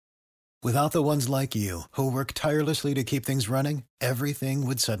Without the ones like you, who work tirelessly to keep things running, everything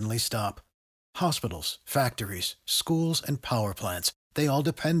would suddenly stop. Hospitals, factories, schools, and power plants, they all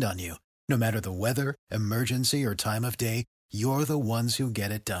depend on you. No matter the weather, emergency, or time of day, you're the ones who get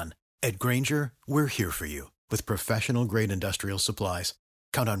it done. At Grainger, we're here for you with professional-grade industrial supplies.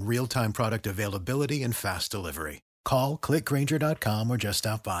 Count on real-time product availability and fast delivery. Call, clickgrainger.com, or just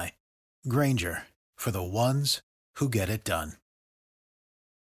stop by. Grainger, for the ones who get it done.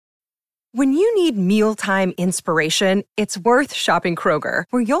 When you need mealtime inspiration, it's worth shopping Kroger,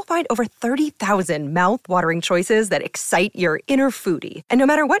 where you'll find over 30,000 mouth-watering choices that excite your inner foodie. And no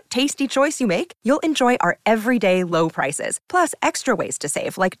matter what tasty choice you make, you'll enjoy our everyday low prices, plus extra ways to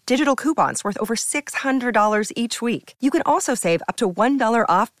save, like digital coupons worth over $600 each week. You can also save up to $1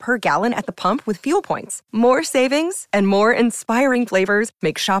 off per gallon at the pump with fuel points. More savings and more inspiring flavors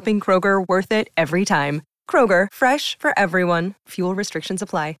make shopping Kroger worth it every time. Kroger, fresh for everyone. Fuel restrictions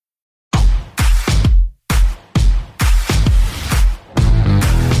apply.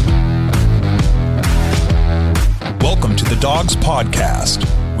 Welcome to the Dogs Podcast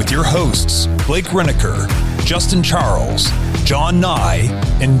with your hosts, Blake Renaker, Justin Charles, John Nye,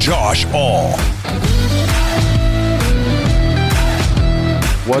 and Josh All.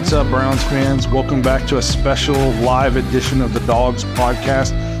 What's up, Browns fans? Welcome back to a special live edition of the Dogs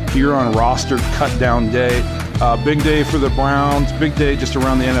Podcast here on roster cutdown day. Big day for the Browns, big day just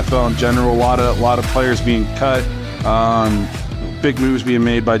around the NFL in general. A lot of players being cut, big moves being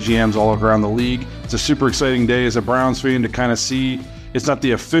made by GMs all around the league. It's a super exciting day as a Browns fan to kind of see. It's not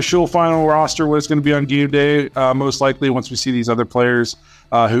the official final roster what it's going to be on game day, most likely once we see these other players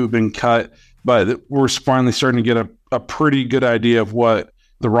who've been cut. But we're finally starting to get a pretty good idea of what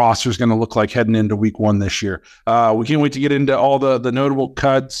the roster is going to look like heading into week one this year. We can't wait to get into all the notable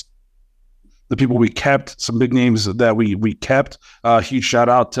cuts, the people we kept, some big names that we kept. Huge shout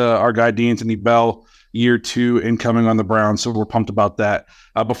out to our guy D'Anthony Bell, year 2 incoming on the Browns, so we're pumped about that.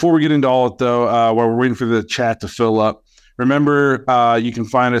 Before we get into all it, though, while we're waiting for the chat to fill up, remember you can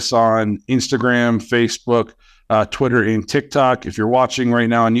find us on Instagram, Facebook, Twitter, and TikTok. If you're watching right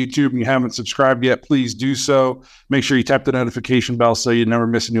now on YouTube and you haven't subscribed yet, please do so. Make sure you tap the notification bell so you never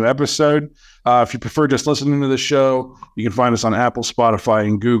miss a new episode. If you prefer just listening to the show, you can find us on Apple, Spotify,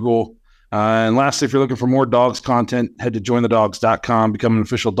 and Google. And lastly, if you're looking for more Dogs content, head to jointhedogs.com, become an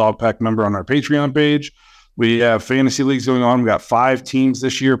official Dog Pack member on our Patreon page. We have fantasy leagues going on. We got 5 teams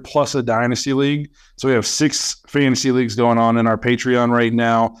this year, plus a dynasty league. So we have 6 fantasy leagues going on in our Patreon right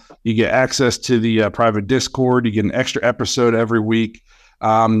now. You get access to the private Discord. You get an extra episode every week.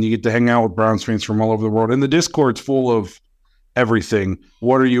 You get to hang out with Browns fans from all over the world. And the Discord's full of everything.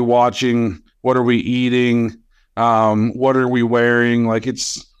 What are you watching? What are we eating? What are we wearing? Like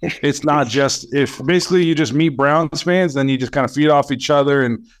it's not just if basically you just meet Browns fans, then you just kind of feed off each other.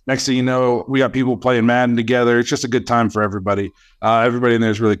 And next thing you know, we got people playing Madden together. It's just a good time for everybody. Everybody in there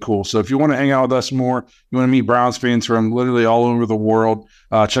is really cool. So if you want to hang out with us more, you want to meet Browns fans from literally all over the world,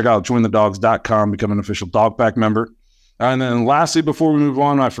 check out jointhedogs.com, become an official Dog Pack member. And then lastly, before we move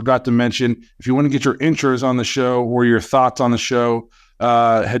on, I forgot to mention, if you want to get your intros on the show or your thoughts on the show,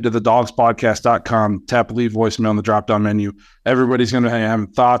 head to thedogspodcast.com, tap leave voicemail in the drop-down menu. Everybody's going to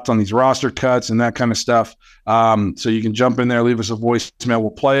have thoughts on these roster cuts and that kind of stuff. So you can jump in there, leave us a voicemail.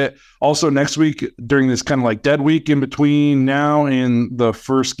 We'll play it. Also, next week, during this kind of like dead week in between now and the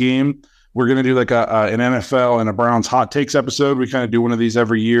first game, we're going to do like an NFL and a Browns hot takes episode. We kind of do one of these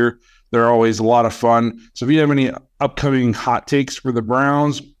every year. They're always a lot of fun. So if you have any upcoming hot takes for the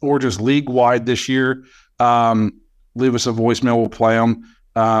Browns or just league-wide this year, leave us a voicemail. We'll play them.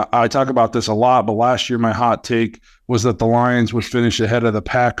 I talk about this a lot, but last year my hot take was that the Lions would finish ahead of the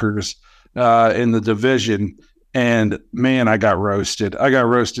Packers in the division. And, man, I got roasted. I got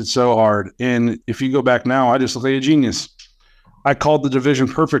roasted so hard. And if you go back now, I just look like a genius. I called the division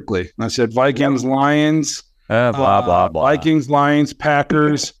perfectly. And I said Vikings, Lions, blah, blah, blah. Vikings, Lions,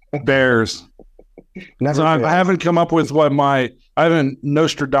 Packers, Bears. So I haven't come up with I haven't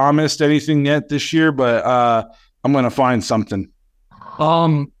Nostradamus anything yet this year, but I'm going to find something.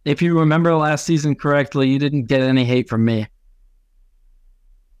 If you remember last season correctly, you didn't get any hate from me.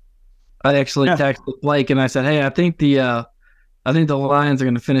 I actually texted Blake and I said, "Hey, I think the Lions are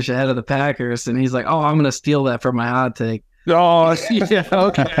going to finish ahead of the Packers," and he's like, "Oh, I'm going to steal that for my hot take." Oh, yeah,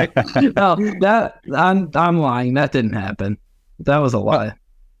 okay. No, I'm lying. That didn't happen. That was a lie.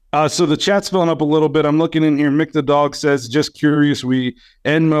 So the chat's filling up a little bit. I'm looking in here. Mick the Dog says, just curious, we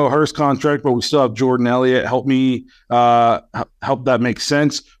end Mo Hurst contract, but we still have Jordan Elliott. Help me help that make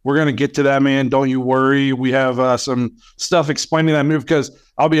sense. We're going to get to that, man. Don't you worry. We have some stuff explaining that move because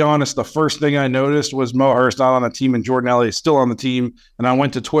I'll be honest, the first thing I noticed was Mo Hurst not on the team and Jordan Elliott still on the team. And I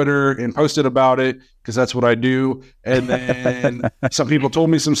went to Twitter and posted about it because that's what I do. And then some people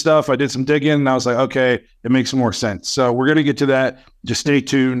told me some stuff. I did some digging and I was like, okay, it makes more sense. So we're going to get to that. Just stay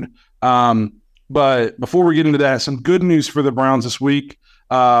tuned. But before we get into that, some good news for the Browns this week.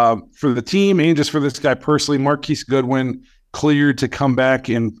 For the team and just for this guy personally, Marquise Goodwin cleared to come back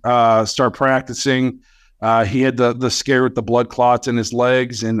and start practicing. He had the scare with the blood clots in his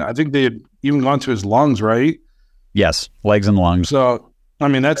legs, and I think they had even gone to his lungs, right? Yes, legs and lungs. So, I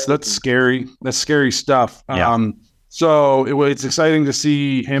mean, that's scary. That's scary stuff. Yeah. So it's exciting to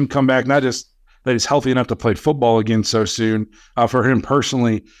see him come back, not just that he's healthy enough to play football again so soon for him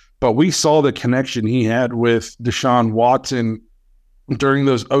personally, but we saw the connection he had with Deshaun Watson during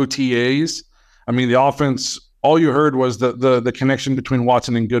those OTAs. I mean, the offense, all you heard was the connection between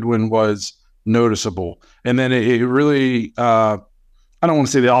Watson and Goodwin was noticeable. And then it really, I don't want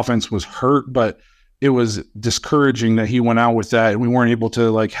to say the offense was hurt, but it was discouraging that he went out with that and we weren't able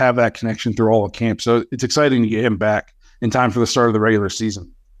to like have that connection through all of camp. So it's exciting to get him back in time for the start of the regular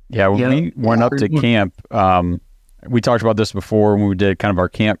season. Yeah, when we went up to camp, we talked about this before when we did kind of our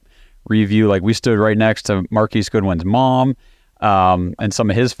camp review. Like we stood right next to Marquise Goodwin's mom and some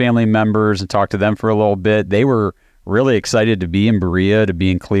of his family members and talked to them for a little bit. They were really excited to be in Berea, to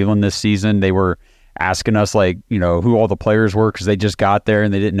be in Cleveland this season. They were asking us like, you know, who all the players were because they just got there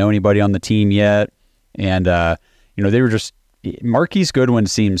and they didn't know anybody on the team yet. And, you know, they were just, Marquise Goodwin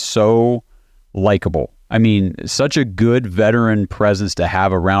seems so likable. I mean, such a good veteran presence to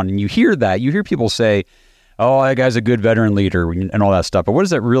have around. And you hear that, you hear people say, oh, that guy's a good veteran leader and all that stuff. But what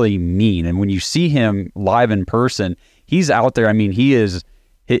does that really mean? And when you see him live in person, he's out there. I mean, he's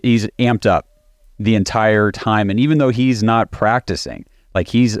amped up the entire time. And even though he's not practicing, like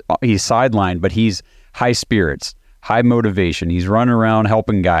he's sidelined, but he's high spirits, high motivation. He's running around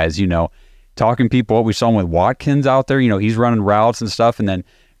helping guys, you know, talking people. What we saw him with Watkins out there, you know, he's running routes and stuff. And then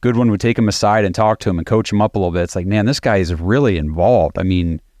Goodwin would take him aside and talk to him and coach him up a little bit. It's like, man, this guy is really involved. I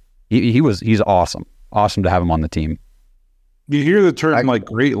mean, he's awesome. Awesome to have him on the team. You hear the term like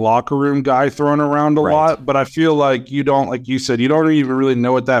great locker room guy thrown around a lot, but I feel like you don't, like you said, you don't even really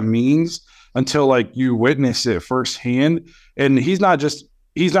know what that means until like you witness it firsthand. And he's not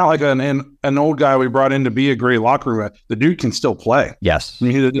like an old guy we brought in to be a great locker room guy. The dude can still play. Yes. I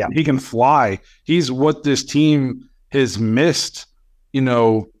mean, he can fly. He's what this team has missed, you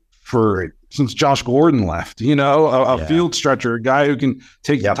know, since Josh Gordon left, you know, a field stretcher, a guy who can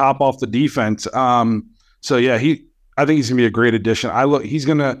take the top off the defense. So yeah, I think he's gonna be a great addition. He's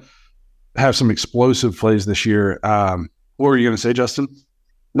gonna have some explosive plays this year. What were you gonna say, Justin?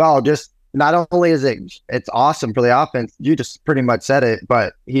 No, just not only is it's awesome for the offense, you just pretty much said it,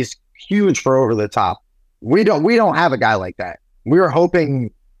 but he's huge for over the top. We don't have a guy like that. We were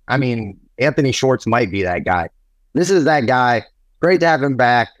hoping, I mean, Anthony Schwartz might be that guy. This is that guy. Great to have him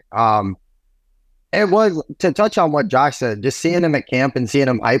back. It was, to touch on what Josh said, just seeing him at camp and seeing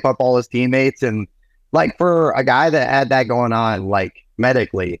him hype up all his teammates, and like for a guy that had that going on, like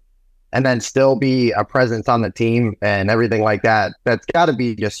medically, and then still be a presence on the team and everything like that, that's got to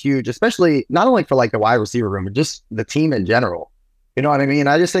be just huge, especially not only for like the wide receiver room, but just the team in general. You know what I mean?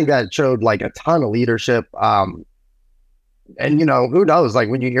 I just think that showed like a ton of leadership. And, you know, who knows? Like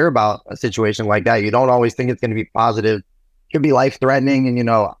when you hear about a situation like that, you don't always think it's going to be positive. It could be life-threatening, and, you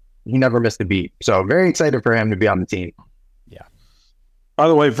know, he never missed a beat. So very excited for him to be on the team. Yeah. By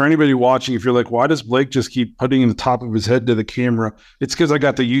the way, for anybody watching, if you're like, why does Blake just keep putting the top of his head to the camera? It's because I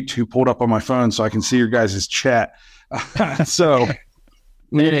got the YouTube pulled up on my phone so I can see your guys' chat. So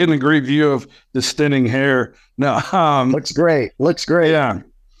you're getting a great view of the thinning hair. No, looks great. Yeah.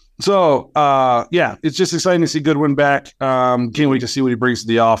 So, it's just exciting to see Goodwin back. Can't wait to see what he brings to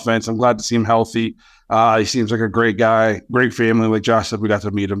the offense. I'm glad to see him healthy. He seems like a great guy, great family. Like Josh said, we got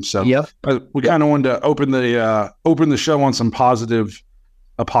to meet him. So we kind of wanted to open the show on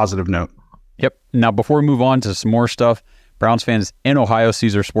a positive note. Yep. Now, before we move on to some more stuff, Browns fans in Ohio,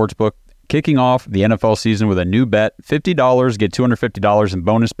 Caesar Sportsbook kicking off the NFL season with a new bet. $50, get $250 in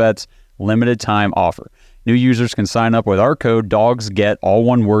bonus bets, limited time offer. New users can sign up with our code DOGSGET, all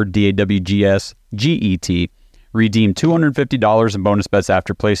one word, DAWGSGET. Redeem $250 in bonus bets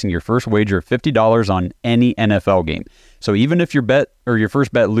after placing your first wager of $50 on any NFL game. So even if your bet or your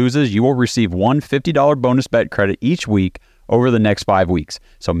first bet loses, you will receive one $50 bonus bet credit each week over the next 5 weeks.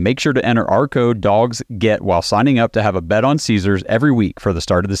 So make sure to enter our code DOGSGET while signing up to have a bet on Caesars every week for the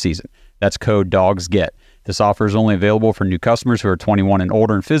start of the season. That's code DOGSGET. This offer is only available for new customers who are 21 and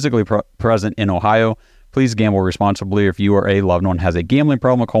older and physically present in Ohio. Please gamble responsibly. If you or a loved one has a gambling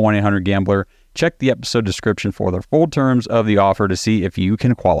problem, call 1-800-GAMBLER. Check the episode description for the full terms of the offer to see if you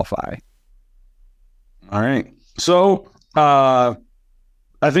can qualify. All right. So I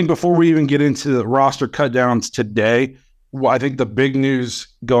think before we even get into the roster cutdowns today, I think the big news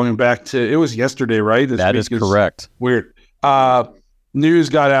going back to, it was yesterday, right? That is correct. Weird. News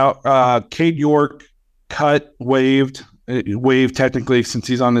got out. Cade York waived technically since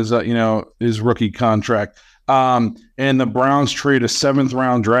he's on his his rookie contract. And the Browns trade a 7th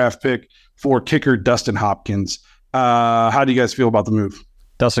round draft pick for kicker Dustin Hopkins. How do you guys feel about the move?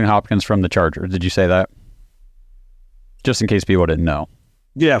 Dustin Hopkins from the Chargers. Did you say that? Just in case people didn't know.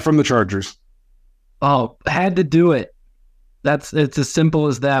 Yeah, from the Chargers. Oh, had to do it. It's as simple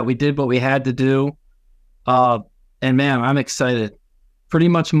as that. We did what we had to do. And man, I'm excited. Pretty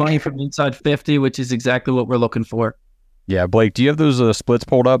much money from inside 50, which is exactly what we're looking for. Yeah, Blake, do you have those splits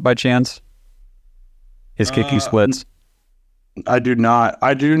pulled up by chance? His kicking splits? I do not.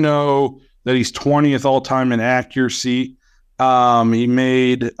 I do know that he's 20th all-time in accuracy. He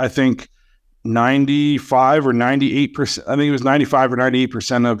made, I think, 95 or 98%. I think it was 95 or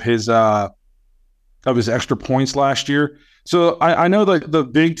 98% of his extra points last year. So I know that the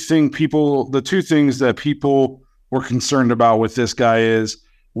big thing the two things that people were concerned about with this guy is,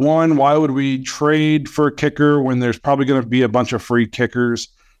 one, why would we trade for a kicker when there's probably going to be a bunch of free kickers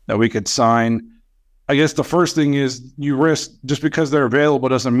that we could sign? I guess the first thing is you risk, just because they're available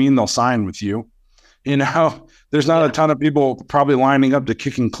doesn't mean they'll sign with you. There's not a ton of people probably lining up to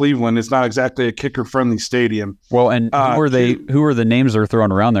kick in Cleveland. It's not exactly a kicker-friendly stadium. Well, and who are the names they're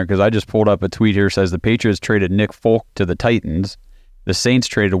throwing around there? Because I just pulled up a tweet here that says the Patriots traded Nick Folk to the Titans, the Saints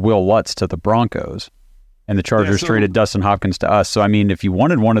traded Will Lutz to the Broncos, and the Chargers traded Dustin Hopkins to us. So, I mean, if you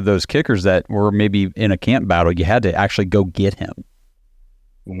wanted one of those kickers that were maybe in a camp battle, you had to actually go get him.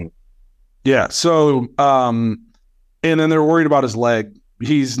 Mm-hmm. Yeah, so, and then they're worried about his leg.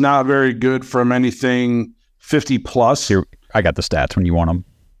 He's not very good from anything 50 plus. Here, I got the stats when you want them.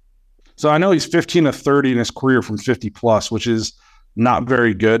 So I know he's 15 of 30 in his career from 50 plus, which is not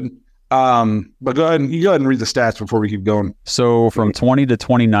very good. But go ahead and read the stats before we keep going. So from 20 to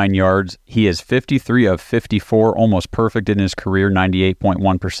 29 yards, he is 53 of 54, almost perfect in his career,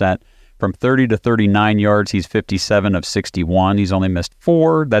 98.1%. From 30 to 39 yards, he's 57 of 61. He's only missed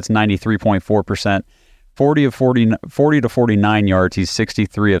 4. That's 93.4%. 40 to 49 yards, he's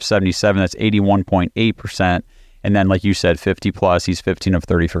 63 of 77. That's 81.8%. And then, like you said, 50 plus, he's 15 of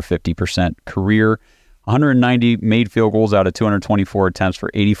 30 for 50% career. 190 made field goals out of 224 attempts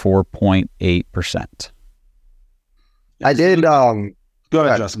for 84.8%. I did. Go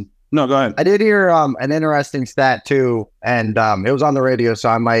ahead, Justin. No, go ahead. I did hear an interesting stat too, and it was on the radio, so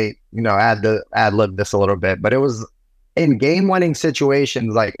I might ad-lib this a little bit. But it was in game-winning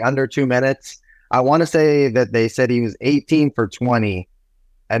situations, like under 2 minutes. I want to say that they said he was 18 for 20,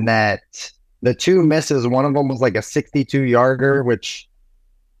 and that the 2 misses, one of them was like a 62-yarder, which,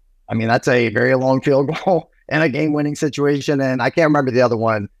 I mean, that's a very long field goal in a game-winning situation. And I can't remember the other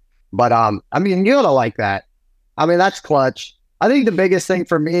one, but I mean, you gotta like that. I mean, that's clutch. I think the biggest thing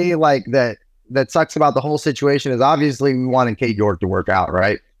for me, like that sucks about the whole situation, is obviously we wanted Cade York to work out,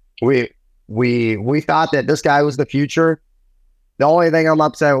 right? We thought that this guy was the future. The only thing I'm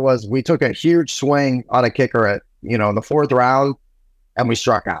upset was we took a huge swing on a kicker at, the 4th round, and we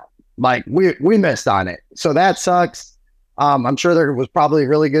struck out. Like we missed on it. So that sucks. I'm sure there was probably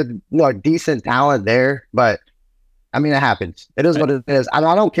really good, decent talent there, but I mean, it happens. It is what it is. I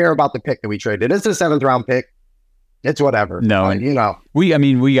don't care about the pick that we traded. It's a 7th round pick. It's whatever. No, we got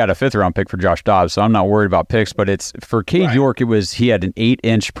a 5th round pick for Josh Dobbs, so I'm not worried about picks, but it's for Cade York. He had an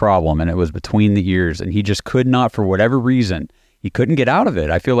 8-inch problem, and it was between the ears, and he just could not, for whatever reason, he couldn't get out of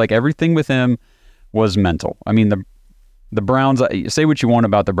it. I feel like everything with him was mental. I mean, the Browns, say what you want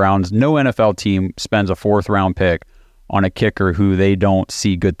about the Browns, no NFL team spends a 4th round pick on a kicker who they don't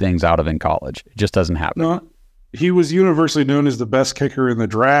see good things out of in college. It just doesn't happen. No, he was universally known as the best kicker in the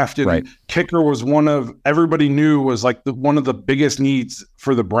draft, and kicker was everybody knew was like one of the biggest needs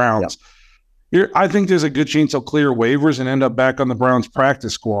for the Browns. Yep. I think there's a good chance he'll clear waivers and end up back on the Browns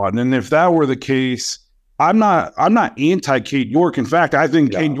practice squad. And if that were the case, I'm not anti Cade York. In fact, I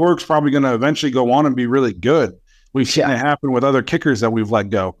think Cade York's probably going to eventually go on and be really good. We've seen it happen with other kickers that we've let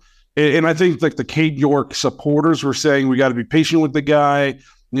go. And I think like the Cade York supporters were saying, we got to be patient with the guy.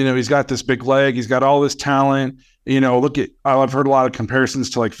 He's got this big leg. He's got all this talent. I've heard a lot of comparisons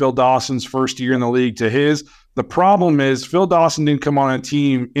to like Phil Dawson's first year in the league to his. The problem is Phil Dawson didn't come on a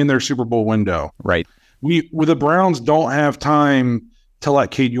team in their Super Bowl window. Right. The Browns don't have time to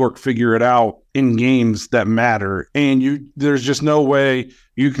let Cade York figure it out in games that matter. And there's just no way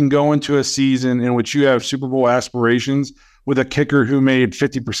you can go into a season in which you have Super Bowl aspirations with a kicker who made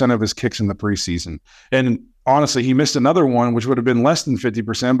 50% of his kicks in the preseason. And honestly, he missed another one, which would have been less than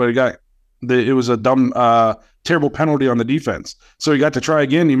 50%, but it was a dumb, terrible penalty on the defense. So he got to try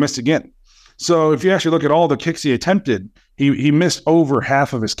again. He missed again. So if you actually look at all the kicks he attempted, he missed over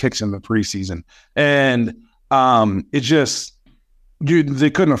half of his kicks in the preseason. And it just, they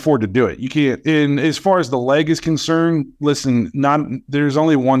couldn't afford to do it. You can't. And as far as the leg is concerned, listen, there's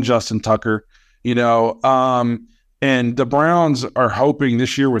only one Justin Tucker, and the Browns are hoping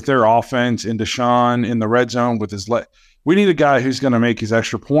this year with their offense and Deshaun in the red zone with his leg. We need a guy who's going to make his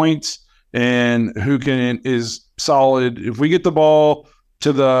extra points and who is solid. If we get the ball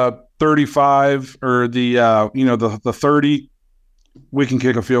to the 35 or the 30, we can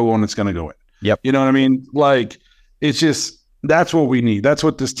kick a field goal and it's going to go in. Yep. You know what I mean? Like, it's just, that's what we need. That's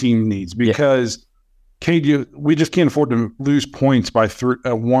what this team needs, because we just can't afford to lose points by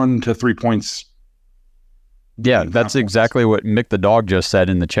 1 to 3 points. Yeah, that's exactly what Mick the dog just said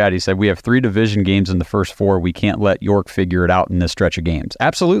in the chat. He said, we have 3 division games in the first 4. We can't let York figure it out in this stretch of games.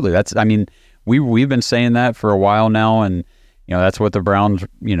 Absolutely. We've been saying that for a while now, and that's what the Browns,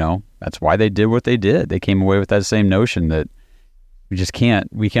 that's why they did what they did. They came away with that same notion that we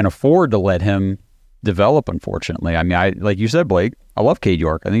can't afford to let him develop, unfortunately. Like you said, Blake, I love Cade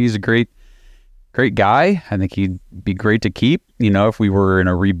York. I think he's a great guy. I think he'd be great to keep, if we were in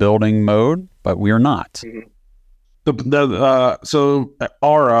a rebuilding mode, but we are not. Mm-hmm. So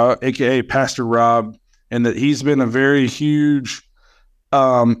Ara, aka Pastor Rob, and that he's been a very huge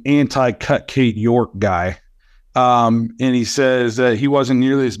anti-cut Cade York guy. And he says that he wasn't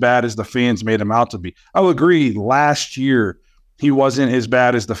nearly as bad as the fans made him out to be. I'll agree. Last year, he wasn't as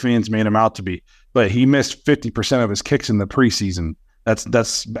bad as the fans made him out to be, but he missed 50% of his kicks in the preseason.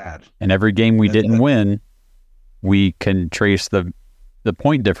 That's bad. And every game we didn't win, we can trace the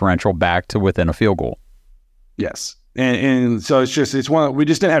point differential back to within a field goal. Yes. And so it's one, we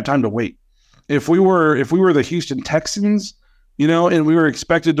just didn't have time to wait. If we were the Houston Texans, and we were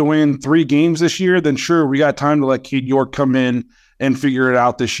expected to win 3 games this year, then sure, we got time to let Cade York come in and figure it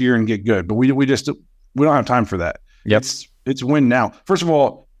out this year and get good. But we don't have time for that. Yep. It's win now. First of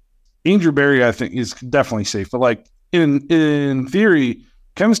all, Andrew Berry, I think, is definitely safe. But like in theory,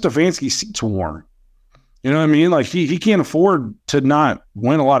 Kevin Stefanski's seat's warm. You know what I mean? Like he can't afford to not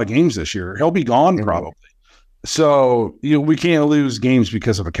win a lot of games this year. He'll be gone probably. So we can't lose games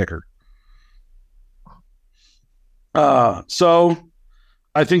because of a kicker. So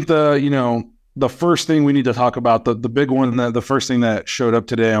I think the first thing we need to talk about, the big one, the first thing that showed up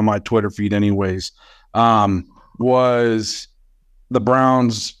today on my Twitter feed anyways, was the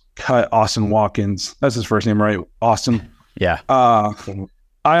Browns cut Austin Watkins. That's his first name, right? Austin. Yeah.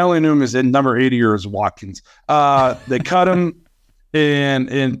 I only knew him as in number 80 or as Watkins. They cut him.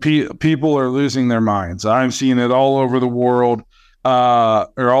 And people are losing their minds. I'm seeing it all over the world,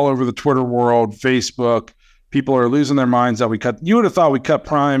 or all over the Twitter world, Facebook. People are losing their minds that we cut. You would have thought we cut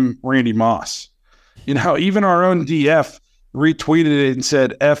prime Randy Moss. Even our own DF retweeted it and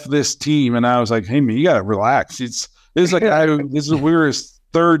said "F this team," and I was like, "Hey man, you gotta relax." We were his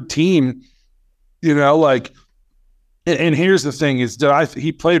third team. And here's the thing: is that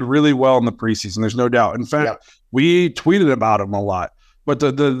he played really well in the preseason. There's no doubt. In fact, we tweeted about him a lot. But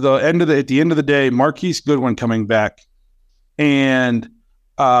at the end of the day, Marquise Goodwin coming back, and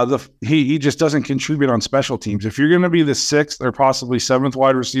he just doesn't contribute on special teams. If you're going to be the 6th or possibly 7th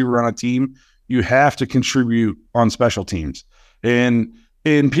wide receiver on a team, you have to contribute on special teams. And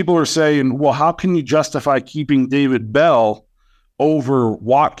people are saying, well, how can you justify keeping David Bell over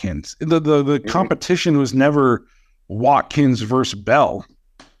Watkins? The competition was never Watkins versus Bell.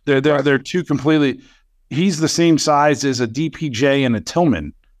 They're two completely. He's the same size as a DPJ and a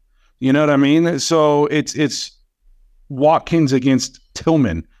Tillman. You know what I mean? So it's Watkins against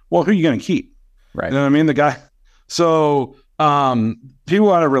Tillman. Well, who are you going to keep? Right. You know what I mean? The guy. So people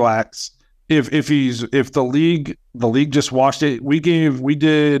want to relax. If the league just watched it, we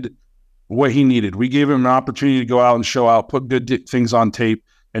did what he needed. We gave him an opportunity to go out and show out, put good things on tape,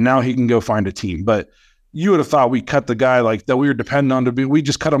 and now he can go find a team. But you would have thought we cut the guy like that we were dependent on we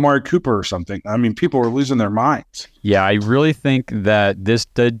just cut Amari Cooper or something. I mean, people were losing their minds. Yeah, I really think that this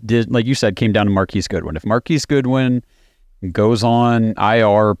did, like you said, came down to Marquise Goodwin. If Marquise Goodwin goes on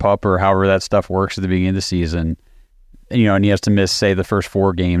IR, PUP, or however that stuff works at the beginning of the season, and he has to miss, say, the first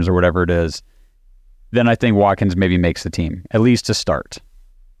 4 games or whatever it is, then I think Watkins maybe makes the team, at least to start.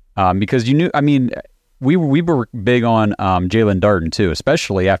 Because we were big on Jalen Darden too,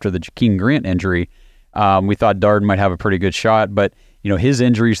 especially after the Jakeem Grant injury. We thought Darden might have a pretty good shot, but his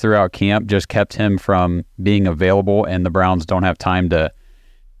injuries throughout camp just kept him from being available, and the Browns don't have time to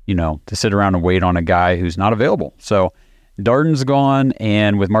sit around and wait on a guy who's not available. So Darden's gone,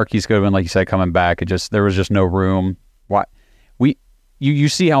 and with Marquise Goodwin, like you said, coming back, there was just no room. Why? You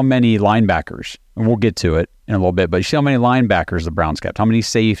see how many linebackers, and we'll get to it in a little bit, but you see how many linebackers the Browns kept, how many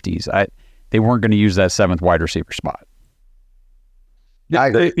safeties. They weren't going to use that 7th wide receiver spot. Yeah,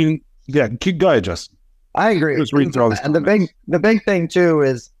 go ahead, Justin. I agree. And the big thing too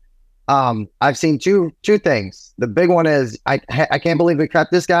is I've seen two things. The big one is I can't believe we cut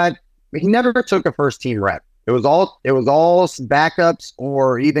this guy. He never took a first team rep. It was all backups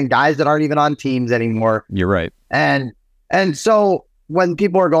or even guys that aren't even on teams anymore. You're right. And so when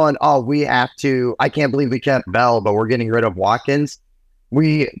people are going, oh, I can't believe we kept Bell, but we're getting rid of Watkins.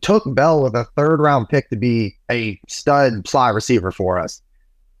 We took Bell with a 3rd round pick to be a stud slot receiver for us.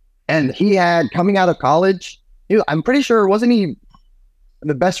 And he had, coming out of college, I'm pretty sure, wasn't he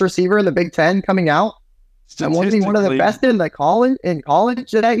the best receiver in the Big Ten coming out? And wasn't he one of the best in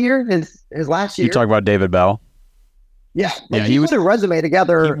college that year, his last year? You talk about David Bell? Yeah. He put a resume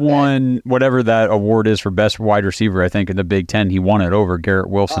together. He won whatever that award is for best wide receiver, I think, in the Big Ten. He won it over Garrett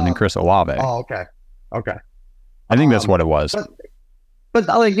Wilson and Chris Olave. Oh, okay. I think that's what it was. But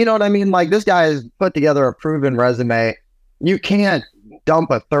like, you know what I mean? Like, this guy has put together a proven resume. You can't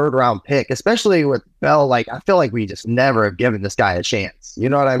dump a 3rd round pick, especially with Bell. Like, I feel like we just never have given this guy a chance. You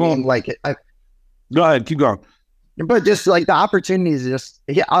know what I mean? Like, go ahead, keep going. But just like the opportunities,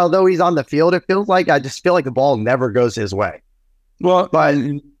 although he's on the field, it feels like I just feel like the ball never goes his way. Well, but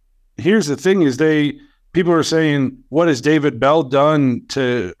here's the thing: is people are saying, what has David Bell done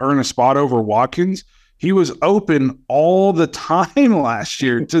to earn a spot over Watkins? He was open all the time last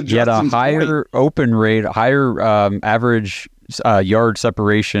year. He had a higher open rate, higher average yard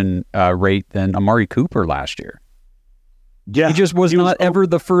separation rate than Amari Cooper last year. Yeah, he just was not ever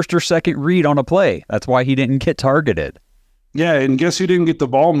the first or second read on a play. That's why he didn't get targeted. Yeah, and guess who didn't get the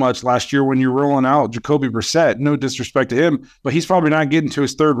ball much last year when you're rolling out Jacoby Brissett? No disrespect to him, but he's probably not getting to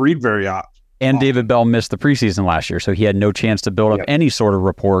his 3rd read very often. And David Bell missed the preseason last year, so he had no chance to build up any sort of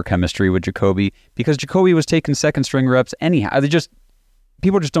rapport chemistry with Jacoby because Jacoby was taking 2nd string reps anyhow.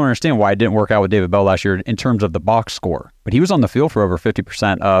 People just don't understand why it didn't work out with David Bell last year in terms of the box score. But he was on the field for over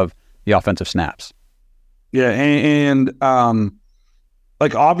 50% of the offensive snaps. Yeah, and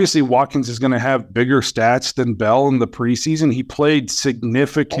like obviously Watkins is going to have bigger stats than Bell in the preseason. He played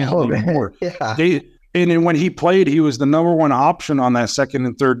significantly more. Yeah. And when he played, he was the number 1 option on that 2nd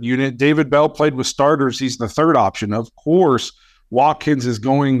and 3rd unit. David Bell played with starters. He's the 3rd option. Of course, Watkins is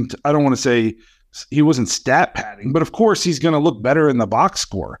going to, I don't want to say he wasn't stat padding, but of course he's going to look better in the box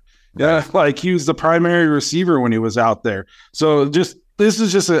score. Yeah, like he was the primary receiver when he was out there. So this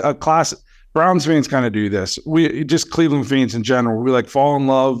is just a classic. Browns fans kind of do this. We just Cleveland fans in general. We like fall in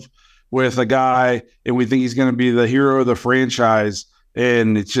love with a guy and we think he's going to be the hero of the franchise.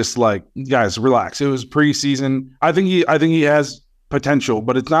 And it's just like, guys, relax. It was preseason. I think he has potential,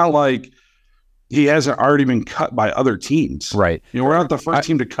 but it's not like he hasn't already been cut by other teams. Right. We're not the first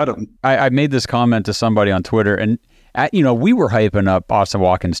team to cut him. I made this comment to somebody on Twitter, and we were hyping up Austin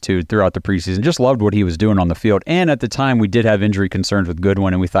Watkins too throughout the preseason. Just loved what he was doing on the field. And at the time, we did have injury concerns with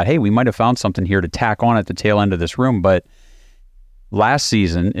Goodwin, and we thought, hey, we might have found something here to tack on at the tail end of this room. But last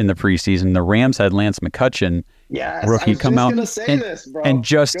season in the preseason, the Rams had Lance McCutcheon, rookie, come out and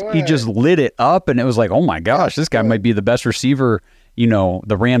he just lit it up, and it was like, oh my gosh, this guy might be the best receiver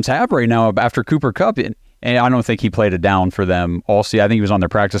the Rams have right now after Cooper Kupp. And I don't think he played it down for them all season. I think he was on their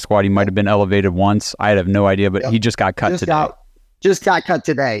practice squad. He might have been elevated once. I have no idea, but he just got cut today. Just got cut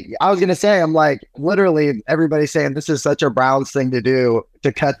today. I was going to say, I'm like, literally everybody's saying this is such a Browns thing to do,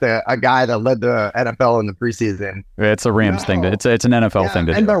 to cut a guy that led the NFL in the preseason. It's a Rams thing. It's an NFL thing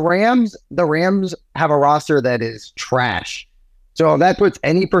to do. And the Rams have a roster that is trash. So that puts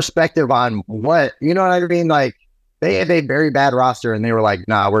any perspective on what, you know what I mean? Like, they have a very bad roster and they were like,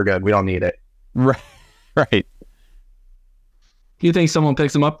 nah, we're good. We don't need it. Right. You think someone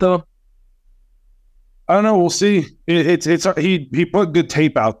picks him up though? I don't know. We'll see. He put good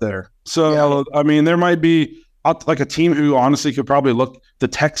tape out there. So I mean, there might be like a team who honestly could probably look the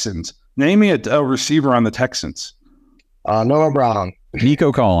Texans. Name me a receiver on the Texans. Noah Brown,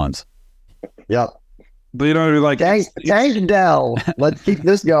 Nico Collins. Yep. But like Tank Dell. Let's keep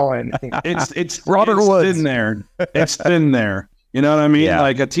this going. It's Robert Woods thin there. It's thin there. You know what I mean? Yeah.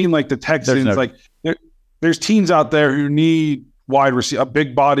 Like a team like the Texans, there's teams out there who need a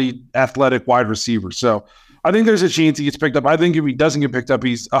big body, athletic wide receiver. So I think there's a chance he gets picked up. I think if he doesn't get picked up,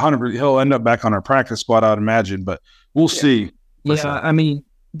 he's 100%. He'll end up back on our practice squad, I'd imagine. But we'll see. Listen. Yeah, I mean,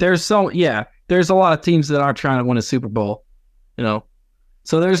 there's a lot of teams that are trying to win a Super Bowl.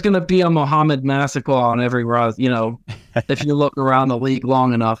 So there's going to be a Mohamed Massaquoi on every roster. If you look around the league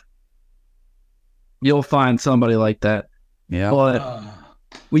long enough, you'll find somebody like that. Yeah. But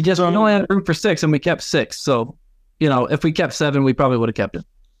we only had room for 6, and we kept 6. So, if we kept 7, we probably would have kept it.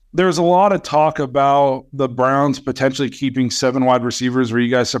 There's a lot of talk about the Browns potentially keeping 7 wide receivers. Were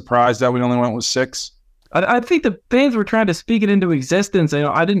you guys surprised that we only went with 6? I think the fans were trying to speak it into existence.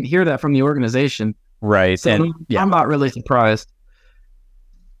 I didn't hear that from the organization. Right. So and I'm not really surprised.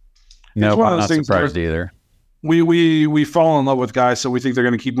 No, I'm not surprised either. We fall in love with guys, so we think they're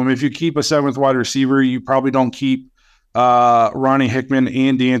going to keep them. If you keep a 7th wide receiver, you probably don't keep Ronnie Hickman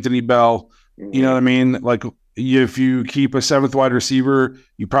and D'Anthony Bell. You know what I mean? Like, if you keep a 7th wide receiver,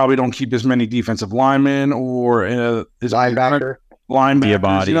 you probably don't keep as many defensive linemen or linebacker.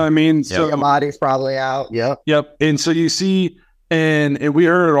 Linebackers, you know what I mean? Yep. So Amadi's probably out. Yep. And so you see, and we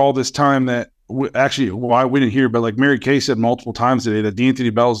heard all this time that actually, why we didn't hear, but like Mary Kay said multiple times today that D'Anthony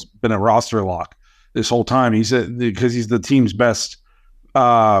Bell's been a roster lock this whole time. He said because he's the team's best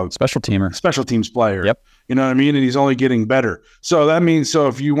special teams player. Yep. You know what I mean? And he's only getting better. So that means,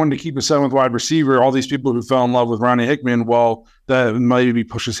 if you wanted to keep a 7th wide receiver, all these people who fell in love with Ronnie Hickman, well, that maybe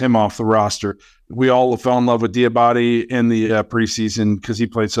pushes him off the roster. We all fell in love with Diabate in the preseason because he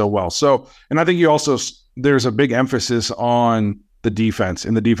played so well. So, and I think there's a big emphasis on the defense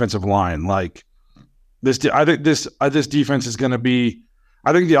and the defensive line. Like I think this defense is going to be,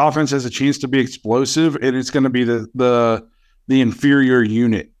 I think the offense has a chance to be explosive, and it's going to be the inferior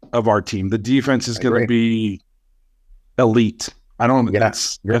unit of our team. The defense is going to be elite. I think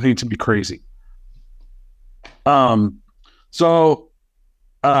it's to be crazy. So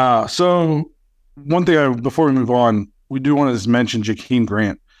one thing before we move on, we do want to just mention Jakeem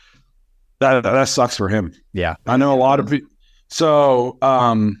Grant. That sucks for him. Yeah. I know a lot of people. So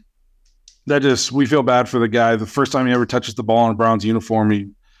we feel bad for the guy. The first time he ever touches the ball in a Browns uniform,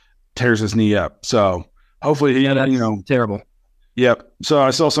 he tears his knee up. So hopefully that's terrible. Yep. So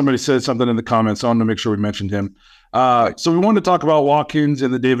I saw somebody said something in the comments. So I wanted to make sure we mentioned him. So we wanted to talk about Watkins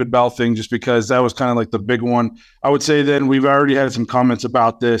and the David Bell thing just because that was kind of like the big one. I would say then we've already had some comments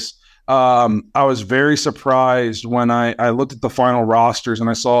about this. I was very surprised when I looked at the final rosters and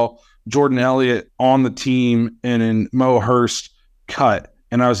I saw Jordan Elliott on the team and in Mo Hurst cut.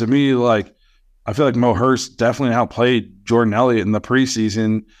 And I was immediately like, I feel like Mo Hurst definitely outplayed Jordan Elliott in the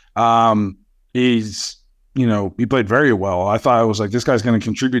preseason. He played very well. I thought I was like, this guy's going to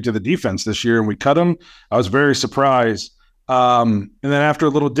contribute to the defense this year, and we cut him. I was very surprised. And then after a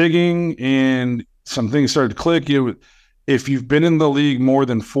little digging and some things started to click, if you've been in the league more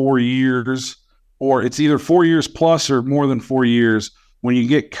than 4 years, or it's either 4 years plus or more than 4 years, when you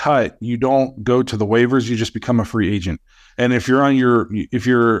get cut, you don't go to the waivers, you just become a free agent. And if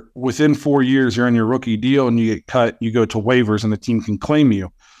you're within 4 years, you're on your rookie deal and you get cut, you go to waivers and the team can claim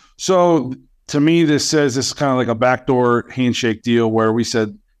you. So to me, this is kind of like a backdoor handshake deal where we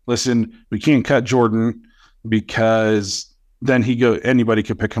said, listen, we can't cut Jordan because then anybody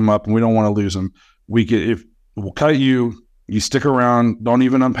could pick him up and we don't want to lose him. We'll cut you stick around, don't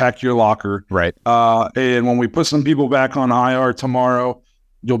even unpack your locker. Right. And when we put some people back on IR tomorrow,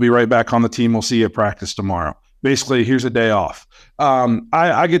 you'll be right back on the team. We'll see you at practice tomorrow. Basically, here's a day off.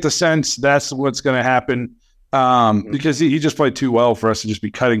 I get the sense that's what's going to happen. Because he just played too well for us to just be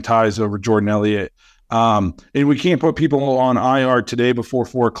cutting ties over Jordan Elliott. And we can't put people on IR today before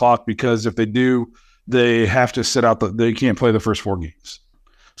 4:00 because if they do, they have to sit out. They can't play the first 4 games.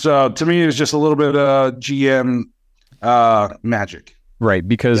 So to me, it's just a little bit of GM magic. Right,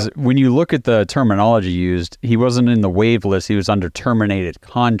 because when you look at the terminology used, he wasn't in the waive list. He was under terminated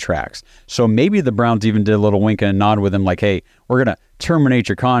contracts. So maybe the Browns even did a little wink and a nod with him like, hey, we're going to terminate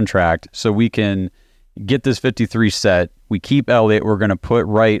your contract so we can get this 53 set. We keep Elliott. We're going to put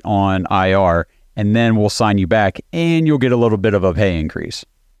Wright on IR, and then we'll sign you back, and you'll get a little bit of a pay increase.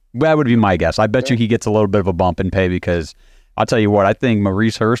 That would be my guess. I bet you he gets a little bit of a bump in pay because I'll tell you what, I think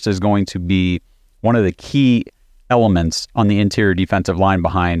Maurice Hurst is going to be one of the key elements on the interior defensive line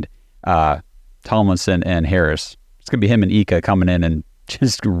behind Tomlinson and Harris. It's going to be him and Ika coming in and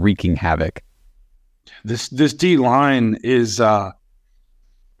just wreaking havoc. This D line is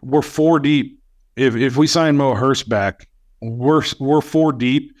we're 4 deep. If we sign Mo Hurst back, we're 4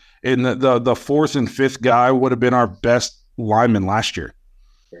 deep, and the 4th and 5th guy would have been our best lineman last year.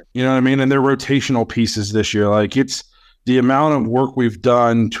 You know what I mean? And they're rotational pieces this year. Like, it's the amount of work we've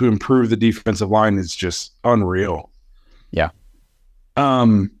done to improve the defensive line is just unreal. Yeah.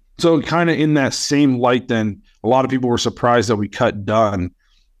 So kind of in that same light, then a lot of people were surprised that we cut Dunn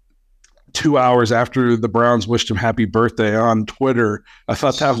 2 hours after the Browns wished him happy birthday on Twitter. I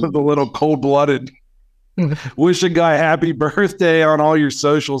thought that was a little cold-blooded. Wish a guy happy birthday on all your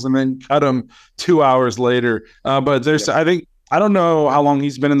socials and then cut him 2 hours later. But I don't know how long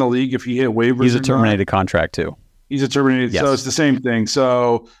he's been in the league, if he hit waivers. He's a terminated contract too. He's a terminated. Yes. So it's the same thing.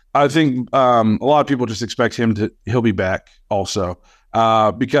 So I think a lot of people just expect he'll be back also.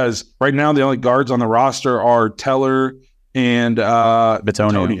 Because right now the only guards on the roster are Teller and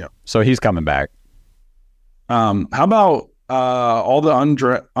Bitonio. So he's coming back. How about all the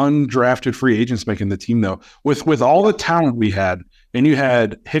undrafted free agents making the team though? With all the talent we had, and you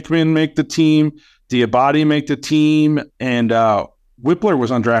had Hickman make the team, Diabate make the team, and Whippler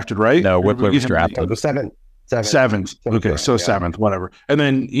was undrafted, right? No, Whippler was drafted. The seventh. Okay, so seventh, whatever. And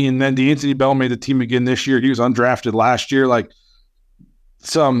then D'Anthony Bell made the team again this year. He was undrafted last year. Like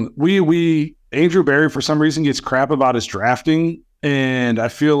Andrew Berry for some reason gets crap about his drafting, and I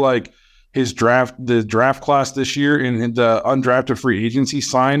feel like the draft class this year and the undrafted free agents he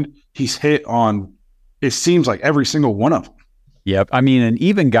signed, he's hit on. It seems like every single one of them. Yep. I mean, and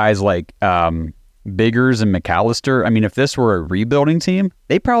even guys like Biggers and McAllister. I mean, if this were a rebuilding team,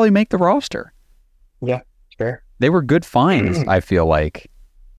 they probably make the roster. Yeah. Fair. They were good finds, I feel like.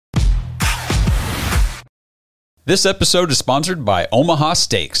 This episode is sponsored by Omaha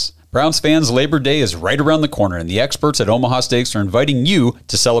Steaks. Browns fans, Labor Day is right around the corner, and the experts at Omaha Steaks are inviting you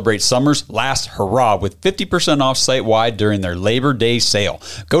to celebrate summer's last hurrah with 50% off site-wide during their Labor Day sale.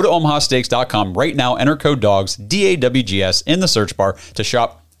 Go to omahasteaks.com right now, enter code DAWGS, DAWGS, in the search bar to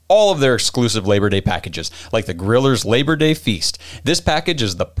shop all of their exclusive Labor Day packages, like the Griller's Labor Day Feast. This package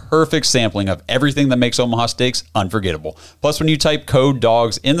is the perfect sampling of everything that makes Omaha Steaks unforgettable. Plus, when you type code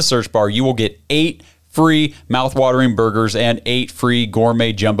DAWGS in the search bar, you will get 8 free mouth-watering burgers and 8 free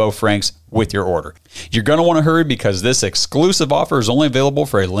gourmet jumbo franks with your order. You're going to want to hurry because this exclusive offer is only available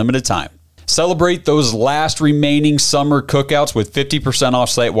for a limited time. Celebrate those last remaining summer cookouts with 50% off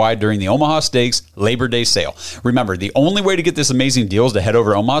site-wide during the Omaha Steaks Labor Day sale. Remember, the only way to get this amazing deal is to head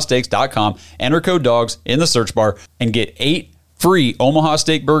over to omahasteaks.com, enter code DAWGS in the search bar, and get 8 free Omaha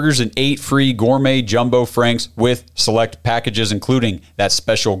Steak burgers and 8 free gourmet jumbo franks with select packages, including that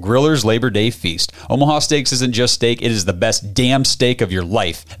special Griller's Labor Day Feast. Omaha Steaks isn't just steak, it is the best damn steak of your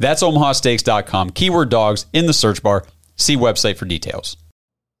life. That's omahasteaks.com, keyword DAWGS in the search bar. See website for details.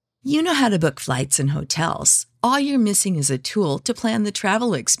 You know how to book flights and hotels. All you're missing is a tool to plan the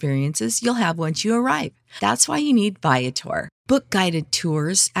travel experiences you'll have once you arrive. That's why you need Viator. Book guided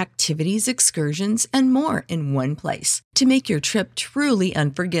tours, activities, excursions, and more in one place to make your trip truly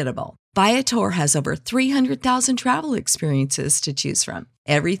unforgettable. Viator has over 300,000 travel experiences to choose from.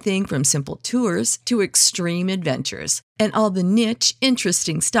 Everything from simple tours to extreme adventures and all the niche,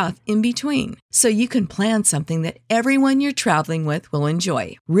 interesting stuff in between. So you can plan something that everyone you're traveling with will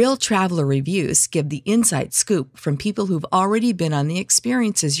enjoy. Real traveler reviews give the inside scoop from people who've already been on the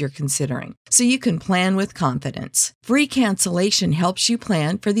experiences you're considering. So you can plan with confidence. Free cancellation helps you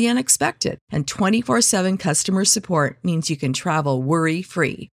plan for the unexpected. And 24/7 customer support means you can travel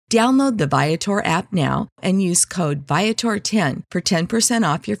worry-free. Download the Viator app now and use code Viator10 for 10%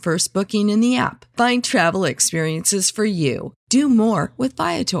 off your first booking in the app. Find travel experiences for you. Do more with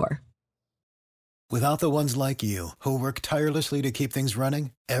Viator. Without the ones like you, who work tirelessly to keep things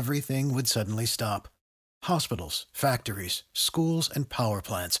running, everything would suddenly stop. Hospitals, factories, schools, and power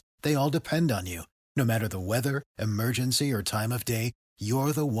plants, they all depend on you. No matter the weather, emergency, or time of day,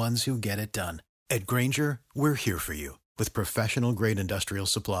 you're the ones who get it done. At Grainger, we're here for you. With professional-grade industrial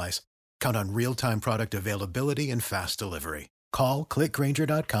supplies, count on real-time product availability and fast delivery. Call,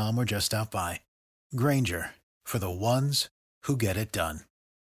 clickgrainger.com, or just stop by. Grainger, for the ones who get it done.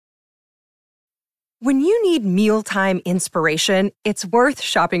 When you need mealtime inspiration, it's worth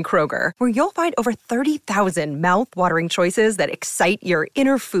shopping Kroger, where you'll find over 30,000 mouth-watering choices that excite your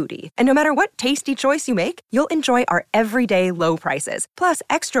inner foodie. And no matter what tasty choice you make, you'll enjoy our everyday low prices, plus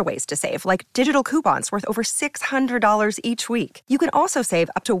extra ways to save, like digital coupons worth over $600 each week. You can also save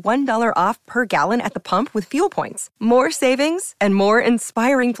up to $1 off per gallon at the pump with fuel points. More savings and more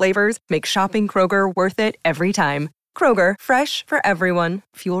inspiring flavors make shopping Kroger worth it every time. Kroger, fresh for everyone.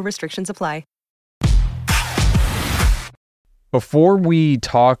 Fuel restrictions apply. Before we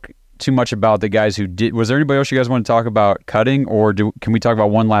talk too much about the guys who did, was there anybody else you guys want to talk about cutting, or can we talk about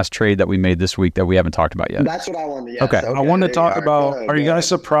one last trade that we made this week that we haven't talked about yet? That's what I wanted. Yes. Okay. I wanted to talk about, are you guys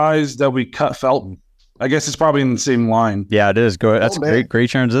surprised that we cut Felton? I guess it's probably in the same line. Yeah, it is. Go ahead. That's a great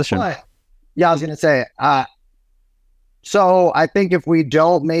transition. But, yeah, I was going to say, so I think if we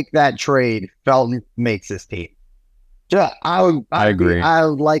don't make that trade, Felton makes this team. I agree.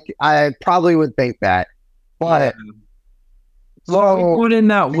 I probably would think that, but we put in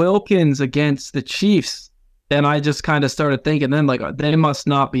that Wilkins against the Chiefs, and I just kind of started thinking then, like, they must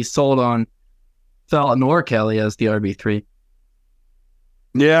not be sold on Felton or Kelly as the RB3.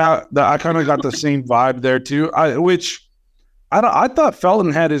 Yeah, I kind of got the same vibe there too. Which I thought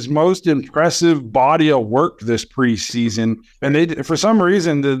Felton had his most impressive body of work this preseason, and they for some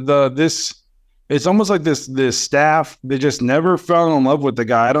reason it's almost like this staff, they just never fell in love with the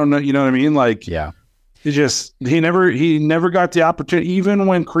guy. I don't know, you know what I mean? Like, Yeah. he never got the opportunity. Even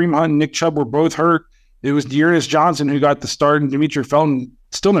when Kareem Hunt and Nick Chubb were both hurt, it was Dearness Johnson who got the start, and Demetri Felton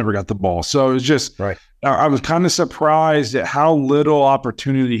still never got the ball. So it was just, Right. I was kind of surprised at how little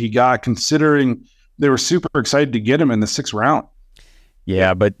opportunity he got, considering they were super excited to get him in the 6th round.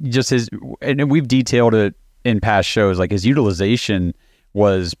 Yeah, but just and we've detailed it in past shows, like his utilization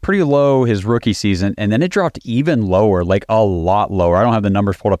was pretty low his rookie season, and then it dropped even lower, like a lot lower. I don't have the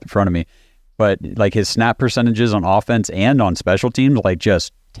numbers pulled up in front of me, but like his snap percentages on offense and on special teams, like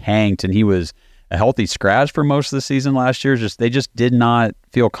just tanked, and he was a healthy scratch for most of the season last year. They just did not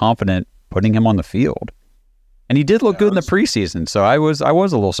feel confident putting him on the field. And he did look good in the preseason, so I was a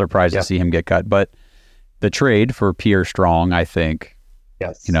little surprised to see him get cut. But the trade for Pierre Strong, I think,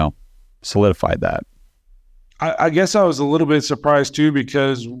 solidified that. I guess I was a little bit surprised too,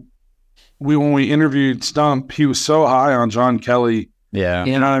 because when we interviewed Stump, he was so high on John Kelly. Yeah.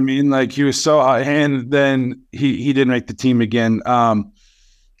 You know what I mean? Like, he was so high, and then he didn't make the team again.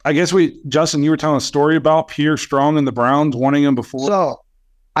 I guess Justin, you were telling a story about Pierre Strong and the Browns wanting him before. So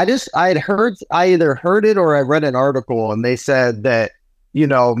I either heard it or I read an article, and they said that,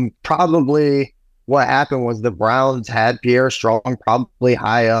 probably what happened was the Browns had Pierre Strong probably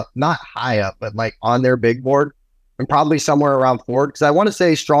not high up, but like on their big board, and probably somewhere around 4th. Because I want to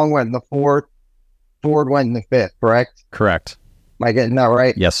say Strong went in the 4th, Ford went in the 5th, correct? Correct. Am I getting that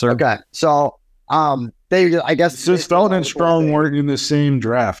right? Yes, sir. Okay. So, I guess. So Felton and Strong weren't in the same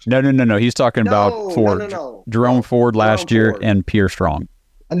draft. No. He's talking about Ford. No. Jerome Ford last Jerome year Ford. and Pierre Strong.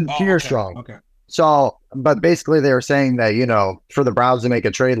 And Pierre Strong. Okay. So, but basically they were saying that, for the Browns to make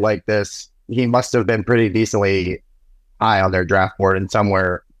a trade like this, he must have been pretty decently high on their draft board, and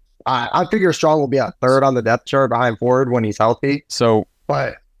somewhere. I figure Strong will be a 3rd on the depth chart behind Ford when he's healthy. So,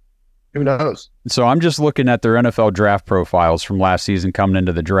 but who knows? So I'm just looking at their NFL draft profiles from last season coming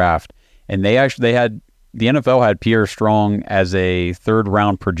into the draft, and the NFL had Pierre Strong as a 3rd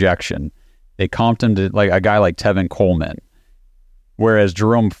round projection. They comped him to like a guy like Tevin Coleman, whereas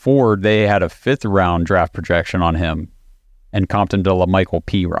Jerome Ford, they had a 5th round draft projection on him and comped him to LaMichael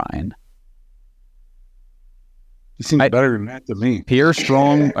P. Ryan. He seems better than that to me. Pierre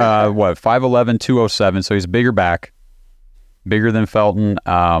Strong, 5'11", 207, so he's a bigger back, bigger than Felton.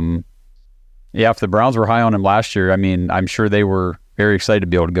 If the Browns were high on him last year, I mean, I'm sure they were very excited to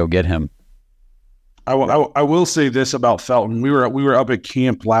be able to go get him. I will say this about Felton. We were up at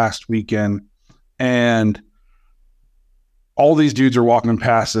camp last weekend, and all these dudes are walking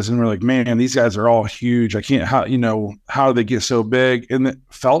past us, and we're like, man, these guys are all huge. I can't, how do they get so big? And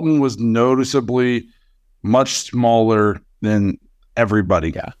Felton was noticeably much smaller than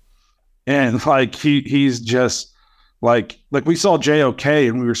everybody. Yeah. And like, he's just like we saw JOK,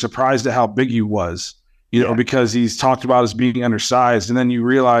 and we were surprised at how big he was, because he's talked about as being undersized. And then you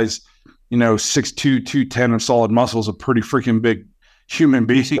realize, 6'2", 210 of solid muscle is a pretty freaking big human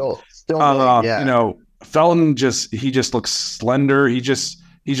being. Still big, yeah. Felton he just looks slender. He's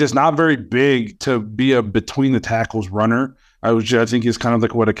just not very big to be a between the tackles runner. I think he's kind of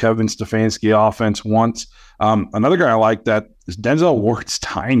like what a Kevin Stefanski offense wants. Another guy I like that is Denzel Ward's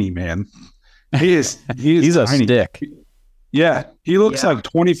tiny, man. He's a tiny. stick. Yeah, he looks like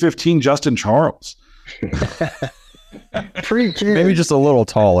 2015 Justin Charles. Pre-kids. Maybe just a little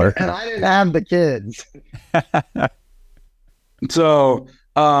taller. And I didn't have the kids. So,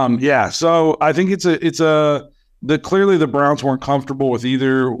 so I think clearly the Browns weren't comfortable with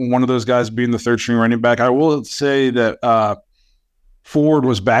either one of those guys being the 3rd string running back. I will say that Ford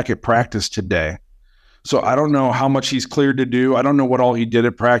was back at practice today. So I don't know how much he's cleared to do. I don't know what all he did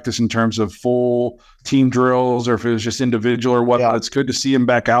at practice in terms of full team drills, or if it was just individual or whatnot. Yeah. It's good to see him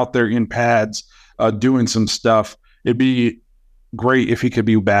back out there in pads doing some stuff. It'd be great if he could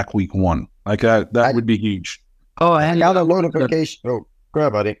be back week 1. Like that would be huge. Oh, and got a notification. Oh, go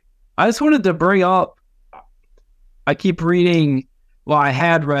ahead, buddy. I just wanted to bring up, I keep reading, I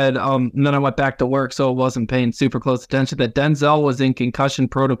had read, and then I went back to work, so I wasn't paying super close attention, that Denzel was in concussion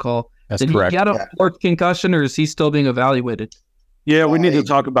protocol. That's Did correct. Did he get a 4th concussion, or is he still being evaluated? Yeah, we need to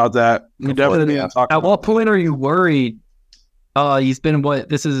talk about that. We definitely need to talk about At what point are you worried? He's been,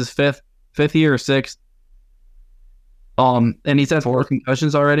 this is his fifth year or 6th? And he's had 4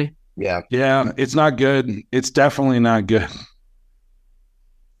 concussions already? Yeah. Yeah, it's not good. It's definitely not good.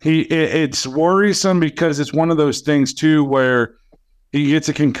 It's worrisome because it's one of those things too where he gets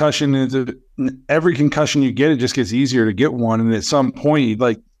a concussion, and every concussion you get, it just gets easier to get one. And at some point,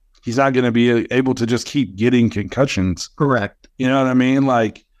 he's not going to be able to just keep getting concussions. Correct. You know what I mean?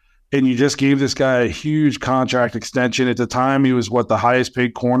 Like, and you just gave this guy a huge contract extension. At the time, he was the highest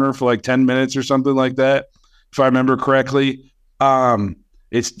paid corner for like 10 minutes or something like that, if I remember correctly.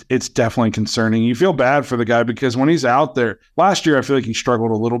 It's definitely concerning. You feel bad for the guy because when he's out there, last year I feel like he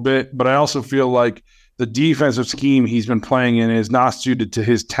struggled a little bit, but I also feel like the defensive scheme he's been playing in is not suited to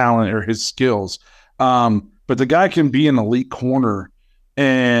his talent or his skills. But the guy can be an elite corner,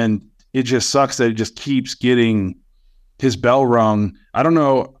 and it just sucks that he just keeps getting his bell rung. I don't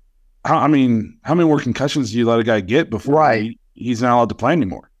know. How many more concussions do you let a guy get before he's not allowed to play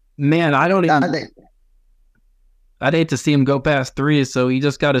anymore? Man, I don't even. I'd hate to see him go past 3, so he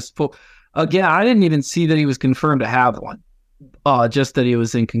just got his full. Again, I didn't even see that he was confirmed to have one. Just that he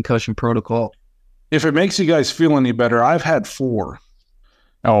was in concussion protocol. If it makes you guys feel any better, I've had 4.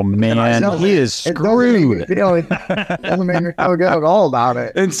 Oh man, he is screwed. It doesn't make me feel good at all about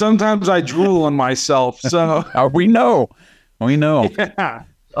it. And sometimes I drool on myself. So we know. Yeah.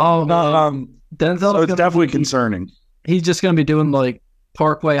 Oh no. Denzel. So it's definitely concerning. He's just going to be doing like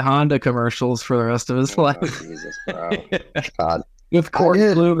Parkway Honda commercials for the rest of his life. Jesus, bro. God. With Court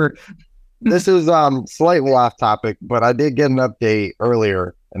Kluger. This is slightly off topic, but I did get an update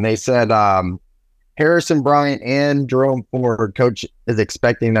earlier, and they said Harrison Bryant and Jerome Ford, coach is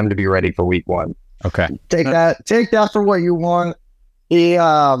expecting them to be ready for week 1. Okay. Take that for what you want. He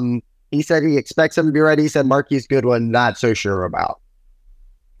said he expects them to be ready. He said Marquise Goodwin, not so sure about,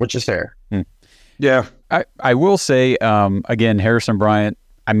 which is fair. Yeah. I will say, again, Harrison Bryant,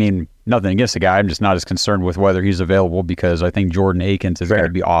 I mean, nothing against the guy. I'm just not as concerned with whether he's available because I think Jordan Akins is going to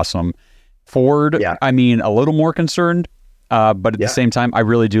be awesome. Ford, I mean, a little more concerned, but at the same time, I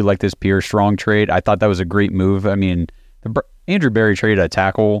really do like this Pierre Strong trade. I thought that was a great move. I mean, Andrew Berry traded a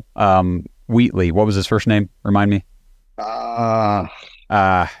tackle, Wheatley. What was his first name? Remind me. I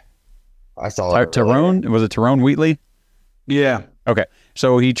saw it. Tyrone? Was it Tyrone Wheatley? Yeah. Okay.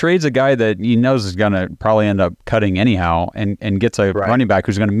 So he trades a guy that he knows is going to probably end up cutting anyhow and gets a running back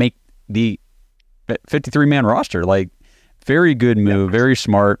who's going to make the 53-man roster. Like, very good move, very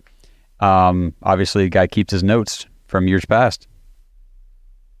smart. Obviously, the guy keeps his notes from years past.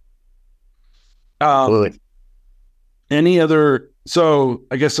 Any other... So,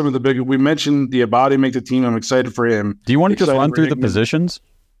 I guess some of the big... We mentioned the Abadi make the team. I'm excited for him. Do you want to just run through the positions?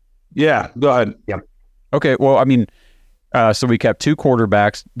 Yeah, go ahead. Yep. Okay, well, I mean... so we kept 2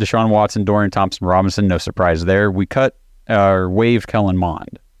 quarterbacks, Deshaun Watson, Dorian Thompson-Robinson, no surprise there. We waived Kellen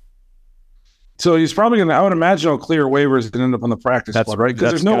Mond. So he's probably going to, I would imagine, he'll clear waivers and end up on the practice squad, right?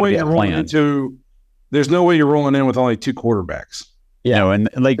 Because there's no way you're rolling in with only 2 quarterbacks. Yeah, no, and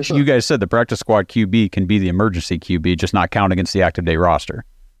like you guys said, the practice squad QB can be the emergency QB, just not count against the active day roster.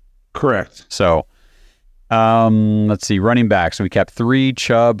 Correct. So, let's see, running backs. We kept 3,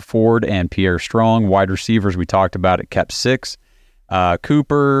 Chubb, Ford, and Pierre Strong. Wide receivers, we talked about it, kept 6.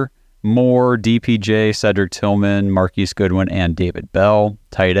 Cooper, Moore, DPJ, Cedric Tillman, Marquise Goodwin, and David Bell.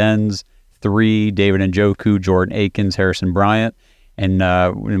 Tight ends, 3, David Njoku, Jordan Akins, Harrison Bryant. And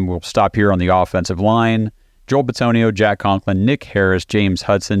we'll stop here on the offensive line. Joel Bitonio, Jack Conklin, Nick Harris, James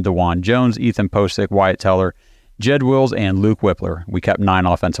Hudson, DeJuan Jones, Ethan Posick, Wyatt Teller, Jed Wills, and Luke Whippler. We kept 9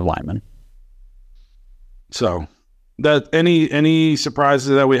 offensive linemen. So, that any surprises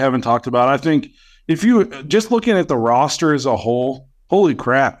that we haven't talked about? I think if you just looking at the roster as a whole, holy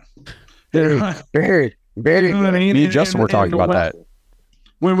crap! Very. You know what I mean? Me and Justin were talking about that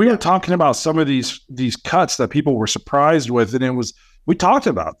when we were talking about some of these cuts that people were surprised with, and we talked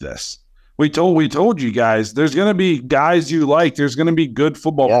about this. We told you guys there's going to be guys you like. There's going to be good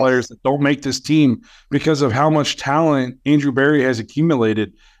football players that don't make this team because of how much talent Andrew Berry has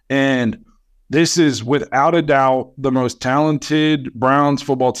accumulated, and this is without a doubt the most talented Browns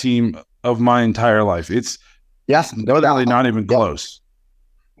football team of my entire life. It's no doubt, not even close.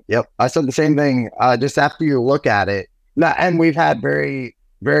 Yep, I said the same thing. Just after you look at it, and we've had very,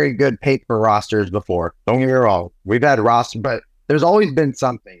 very good paper rosters before. Don't get me wrong, we've had rosters, but there's always been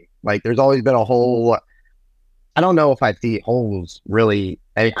something. Like there's always been a hole. I don't know if I see holes really.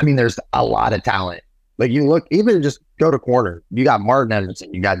 I mean, there's a lot of talent. Like you look, even just go to corner. You got Martin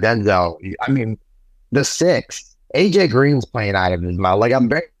Anderson. You got Denzel. I mean, the 6. AJ Green's playing out of his mouth. Like I'm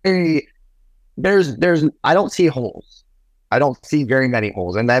very. There's. I don't see holes. I don't see very many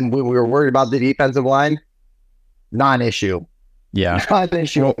holes. And then we were worried about the defensive line. Non-issue. Yeah. Not an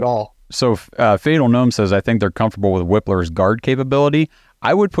issue at all. So Fatal Gnome says, I think they're comfortable with Whippler's guard capability.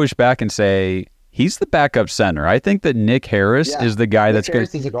 I would push back and say he's the backup center. I think that Nick Harris is the guy that's going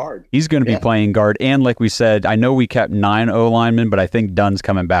to guard. He's going to be playing guard. And like we said, I know we kept 9 O linemen, but I think Dunn's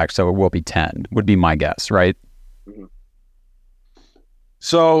coming back, so it will be 10, would be my guess, right? Mm-hmm.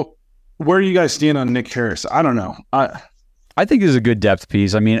 So where do you guys stand on Nick Harris? I don't know. I I think he's a good depth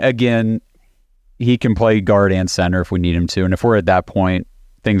piece. I mean, again, he can play guard and center if we need him to. And if we're at that point,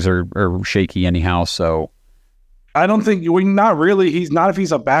 things are shaky anyhow. So I don't think not really. He's not if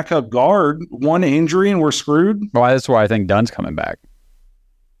he's a backup guard. One injury and we're screwed. Well, that's why I think Dunn's coming back.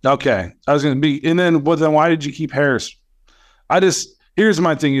 Okay. I was going to be, and then why did you keep Harris? Here's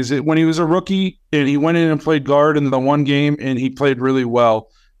my thing is that when he was a rookie and he went in and played guard in the one game and he played really well.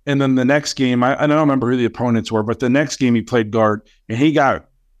 And then the next game, I don't remember who the opponents were, but the next game he played guard and he got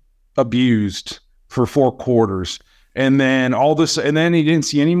abused for 4 quarters. And then and then he didn't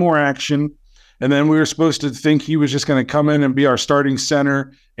see any more action. And then we were supposed to think he was just going to come in and be our starting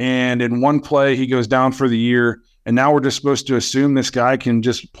center. And in one play, he goes down for the year. And now we're just supposed to assume this guy can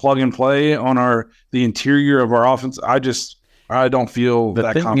just plug and play on the interior of our offense. I don't feel that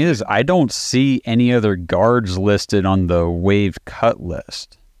confident. The thing is, I don't see any other guards listed on the wave cut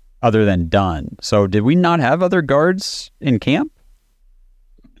list other than Dunn. So did we not have other guards in camp?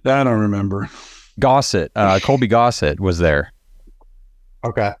 I don't remember. Gossett, Colby Gossett was there.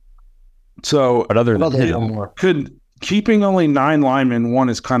 Okay. So, but other than him, keeping only 9 linemen, one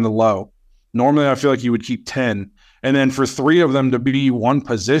is kind of low. Normally, I feel like you would keep 10. And then for 3 of them to be one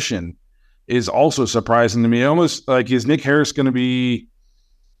position is also surprising to me. Almost like, is Nick Harris going to be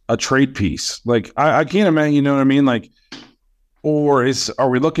a trade piece? Like, I can't imagine, you know what I mean? Like, or are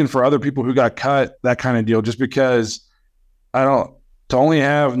we looking for other people who got cut, that kind of deal? Just because to only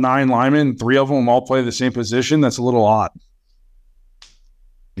have 9 linemen, 3 of them all play the same position, that's a little odd.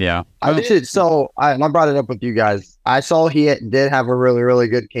 Yeah. I brought it up with you guys. I saw he did have a really, really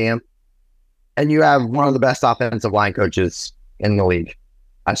good camp. And you have one of the best offensive line coaches in the league.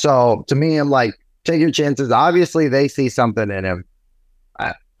 So to me, I'm like, take your chances. Obviously, they see something in him.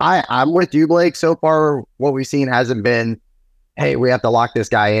 I'm with you, Blake. So far, what we've seen hasn't been, hey, we have to lock this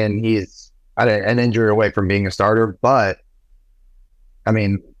guy in. He's an injury away from being a starter. But, I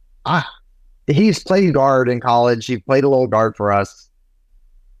mean, he's played guard in college. He played a little guard for us.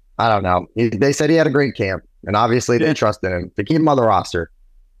 I don't know. They said he had a great camp. And obviously, they trusted him to keep him on the roster.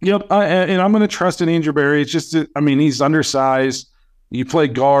 Yep, and I'm going to trust in Andrew Berry. It's just, he's undersized. You play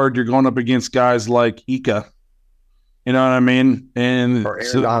guard, you're going up against guys like Ika. You know what I mean? And or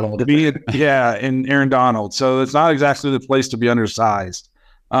Aaron Donald. And Aaron Donald. So it's not exactly the place to be undersized.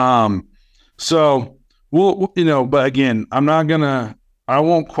 So we'll, but again, I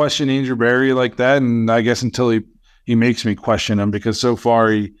won't question Andrew Berry like that. And I guess until he makes me question him, because so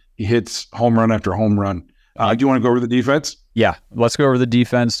far he hits home run after home run. Do you want to go over the defense? Yeah, let's go over the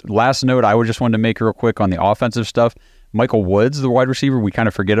defense. Last note, I just wanted to make real quick on the offensive stuff. Michael Woods, the wide receiver, we kind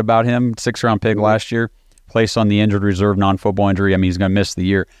of forget about him. 6th-round pick last year, placed on the injured reserve, non-football injury. He's going to miss the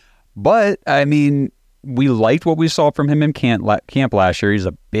year. But, we liked what we saw from him in camp last year. He's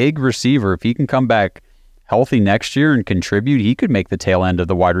a big receiver. If he can come back healthy next year and contribute, he could make the tail end of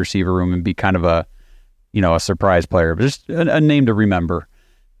the wide receiver room and be kind of a surprise player. But just a name to remember.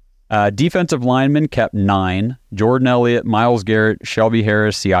 Defensive linemen kept 9. Jordan Elliott, Myles Garrett, Shelby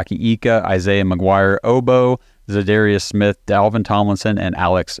Harris, Siaki Ika, Isaiah McGuire, Obo, Zadarius Smith, Dalvin Tomlinson, and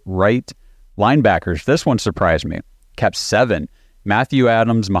Alex Wright. Linebackers, this one surprised me. Kept 7. Matthew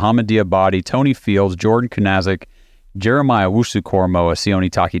Adams, Muhammad Diabate, Tony Fields, Jordan Kunazik, Jeremiah Wusu-Kormoa, Sione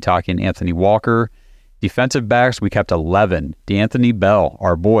Takitaki, and Anthony Walker. Defensive backs, we kept 11. D'Anthony Bell,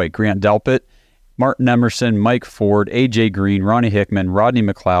 our boy, Grant Delpit, Martin Emerson, Mike Ford, A.J. Green, Ronnie Hickman, Rodney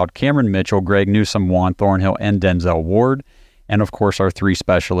McLeod, Cameron Mitchell, Greg Newsome, Juan Thornhill, and Denzel Ward. And, of course, our 3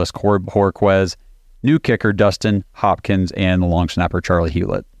 specialists, Corey Horquez, new kicker Dustin Hopkins, and the long snapper Charlie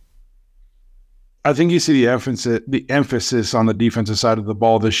Hewlett. I think you see the emphasis on the defensive side of the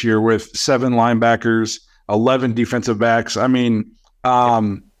ball this year with 7 linebackers, 11 defensive backs.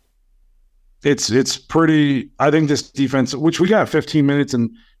 It's pretty. I think this defense, which we got 15 minutes and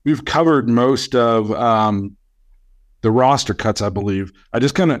we've covered most of the roster cuts, I believe.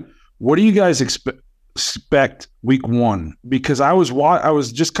 What do you guys expect week 1? Because I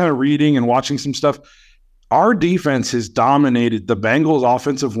was just kind of reading and watching some stuff. Our defense has dominated the Bengals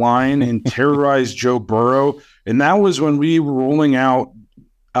offensive line and terrorized Joe Burrow. And that was when we were rolling out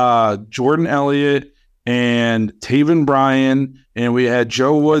Jordan Elliott and Taven Bryan, and we had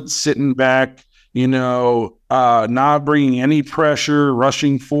Joe Woods sitting back, not bringing any pressure,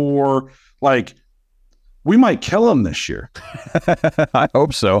 rushing 4. Like, we might kill him this year. I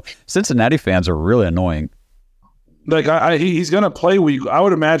hope so. Cincinnati fans are really annoying. Like, he's going to play I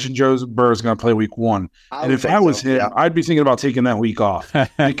would imagine Joe Burrow's going to play week 1. And if that was him, yeah, I'd be thinking about taking that week off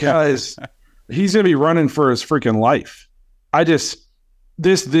because he's going to be running for his freaking life.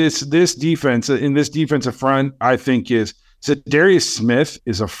 This defense in this defensive front, I think Darius Smith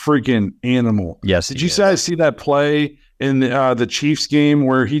is a freaking animal. Yes. Did you guys see that play in the Chiefs game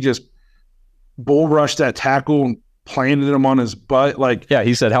where he just bull rushed that tackle and planted him on his butt. Like, yeah,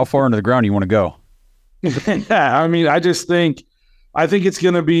 he said, "How far into the ground do you want to go?" Yeah, I mean, I think it's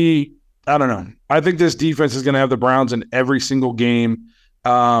going to be, I don't know. I think this defense is going to have the Browns in every single game.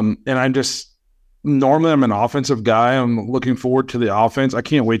 And normally I'm an offensive guy. I'm looking forward to the offense. I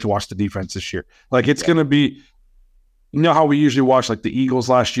can't wait to watch the defense this year. Like, it's going to be, you know how we usually watch like the Eagles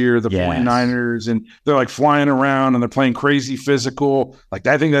last year, the 49ers, and they're like flying around and they're playing crazy physical. Like,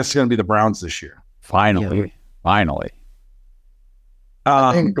 I think that's going to be the Browns this year. Finally. I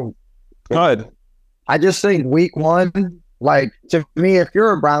think, go ahead. I just think week one, like, to me, if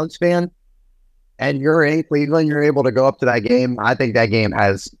you're a Browns fan and you're in Cleveland, you're able to go up to that game. I think that game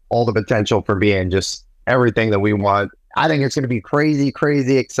has all the potential for being just everything that we want. I think it's going to be crazy,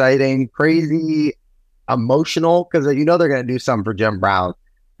 crazy exciting, crazy emotional, because they're going to do something for Jim Brown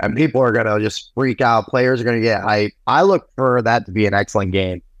and people are going to just freak out. Players are going to get hype. I look for that to be an excellent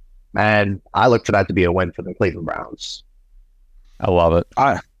game, and I look for that to be a win for the Cleveland Browns. I love it.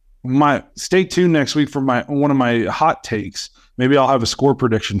 Stay tuned next week for one of my hot takes. Maybe I'll have a score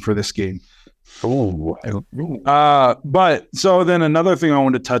prediction for this game. Ooh. But so then another thing I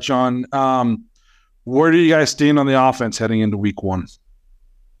wanted to touch on, where do you guys stand on the offense heading into week one?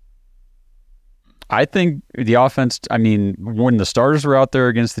 I think the offense, I mean, when the starters were out there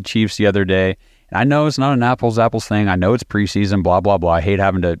against the Chiefs the other day, and I know it's not an apples thing. I know it's preseason, blah, blah, blah. I hate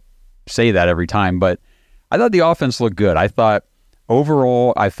having to say that every time, but I thought the offense looked good. I thought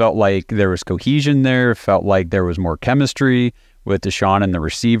overall, I felt like there was cohesion there. Felt like there was more chemistry with Deshaun and the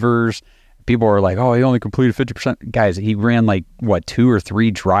receivers. People were like, "Oh, he only completed 50%." Guys, he ran like 2 or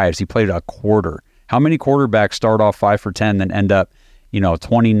 3 drives. He played a quarter. How many quarterbacks start off 5 for 10, then end up,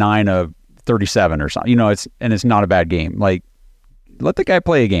 29 of 37 or something? It's not a bad game. Like, let the guy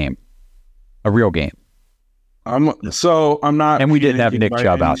play a game, a real game. I'm not. And we didn't have Nick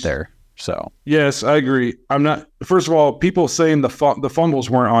Chubb out there. So yes, I agree. I'm not. First of all, people saying the fumbles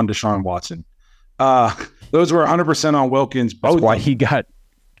weren't on Deshaun Watson. Those were 100% on Wilkins. That's why he got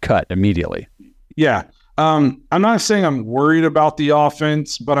cut immediately. Yeah. I'm not saying I'm worried about the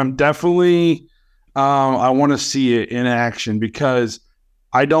offense, but I'm definitely I want to see it in action, because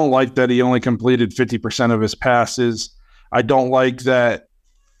I don't like that he only completed 50% of his passes. I don't like that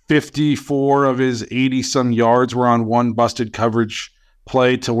 54 of his 80 some yards were on one busted coverage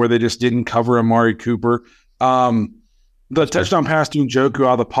play to where they just didn't cover Amari Cooper. The touchdown pass to Njoku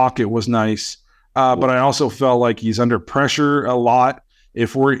out of the pocket was nice, but I also felt like he's under pressure a lot. We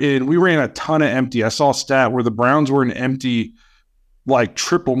ran a ton of empty. I saw a stat where the Browns were in empty like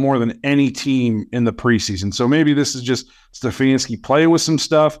triple more than any team in the preseason. So maybe this is just Stefanski play with some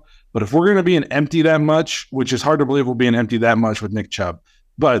stuff. But if we're going to be an empty that much, which is hard to believe we'll be an empty that much with Nick Chubb,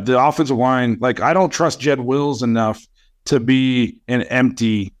 but the offensive line, like, I don't trust Jed Wills enough to be an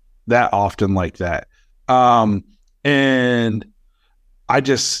empty that often like that. And I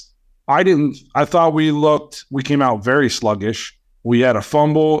thought we came out very sluggish. We had a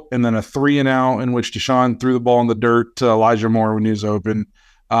fumble and then a 3-and-out in which Deshaun threw the ball in the dirt to Elijah Moore when he was open.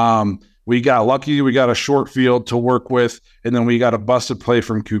 We got lucky. We got a short field to work with, and then we got a busted play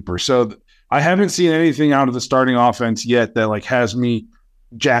from Cooper. So I haven't seen anything out of the starting offense yet that like has me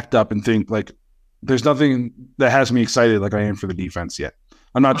jacked up and think like there's nothing that has me excited like I am for the defense yet.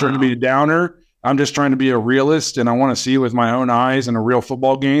 I'm not trying to be a downer. I'm just trying to be a realist, and I want to see it with my own eyes in a real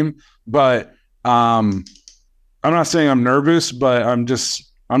football game. But I'm not saying I'm nervous, but I'm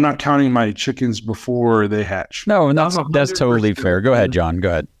not counting my chickens before they hatch. No, that's totally fair. Go ahead, John. Go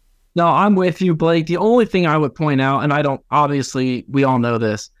ahead. No, I'm with you, Blake. The only thing I would point out, and obviously we all know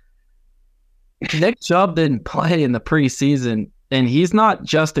this, Nick Chubb didn't play in the preseason, and he's not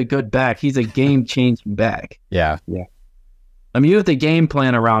just a good back. He's a game-changing back. Yeah. I mean, you have the game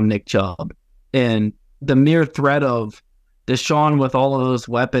plan around Nick Chubb, and the mere threat of Deshaun with all of those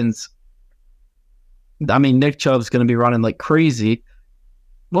weapons. I mean, Nick Chubb's going to be running like crazy.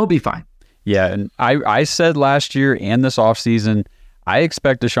 We'll be fine. Yeah, and I said last year and this offseason, I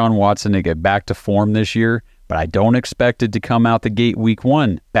expect Deshaun Watson to get back to form this year, but I don't expect it to come out the gate week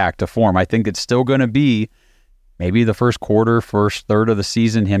one back to form. I think it's still going to be maybe the first third of the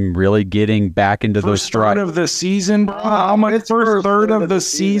season, him really getting back into those strides. First third of the season? How much first third of the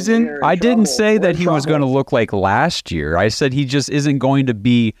season? I didn't say that he was going to look like last year. I said he just isn't going to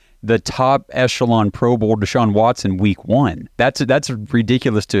be the top echelon Pro Bowl Deshaun Watson week one. That's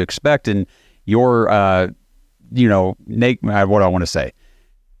ridiculous to expect. And your, what I want to say,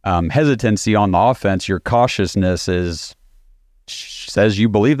 hesitancy on the offense, your cautiousness says you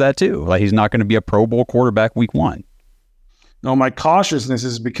believe that too. Like he's not going to be a Pro Bowl quarterback week one. No, my cautiousness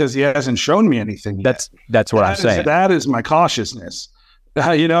is because he hasn't shown me anything yet. That's what I'm saying. That is my cautiousness.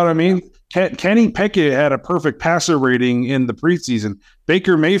 You know what I mean? Kenny Pickett had a perfect passer rating in the preseason.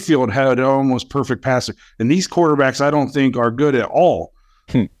 Baker Mayfield had almost perfect passer. And these quarterbacks I don't think are good at all.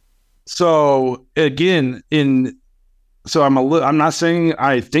 So again, I'm not saying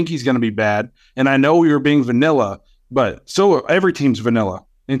I think he's going to be bad. And I know we were being vanilla, but so every team's vanilla.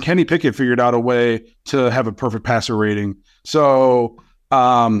 And Kenny Pickett figured out a way to have a perfect passer rating. So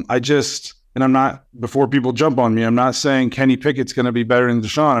I'm not, before people jump on me, I'm not saying Kenny Pickett's going to be better than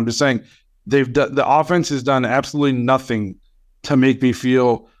Deshaun. I'm just saying the offense has done absolutely nothing to make me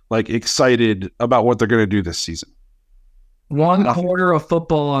feel like excited about what they're going to do this season. One quarter of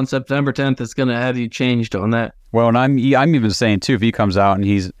football on September 10th is going to have you changed on that. Well, and I'm even saying too, if he comes out and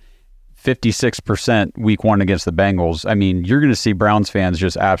he's 56% week 1 against the Bengals, I mean, you're going to see Browns fans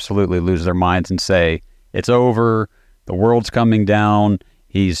just absolutely lose their minds and say, it's over, the world's coming down,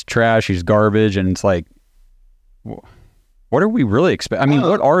 he's trash, he's garbage, and it's like, what are we really expecting? I mean,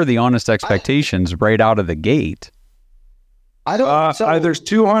 what are the honest expectations right out of the gate? I don't. There's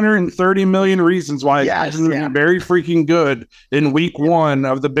 230 million reasons why it's very freaking good in week 1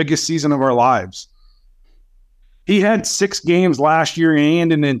 of the biggest season of our lives. He had 6 games last year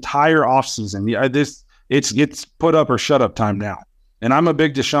and an entire offseason. It's put up or shut up time now. And I'm a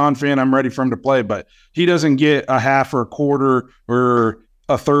big Deshaun fan. I'm ready for him to play, but he doesn't get a half or a quarter or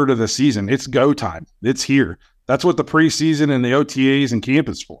a third of the season. It's go time. It's here. That's what the preseason and the OTAs and camp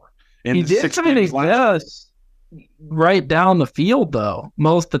is for. And he did right down the field, though.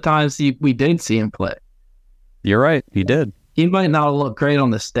 Most of the times we did see him play. You're right. He did. He might not look great on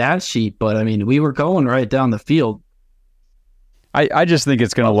the stat sheet, but I mean, we were going right down the field. I just think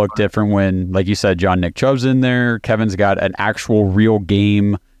it's going to look different when, like you said, John Nick Chubb's in there. Kevin's got an actual real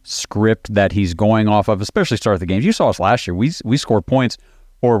game script that he's going off of, especially start the games. You saw us last year. We scored points,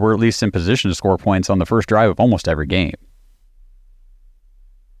 or we're at least in position to score points on the first drive of almost every game.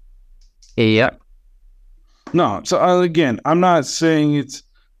 Yeah. No, so again, I'm not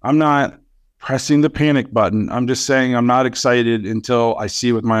pressing the panic button. I'm just saying I'm not excited until I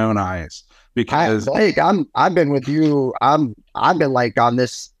see with my own eyes. Because I've been with you. I've been like on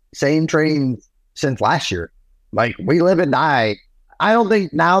this same train since last year. Like, we live and die. I don't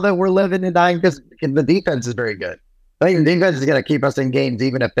think now that we're living and dying because the defense is very good. I think the defense is going to keep us in games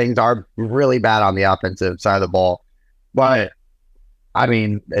even if things are really bad on the offensive side of the ball. But I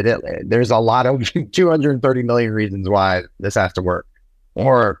mean, there's a lot of 230 million reasons why this has to work,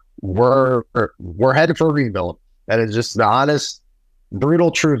 or we're headed for a rebuild. That is just the honest,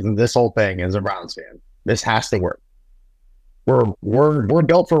 brutal truth of this whole thing as a Browns fan. This has to work. We're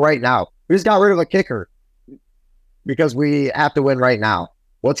built for right now. We just got rid of a kicker because we have to win right now.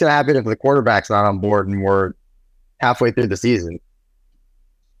 What's going to happen if the quarterback's not on board and we're halfway through the season?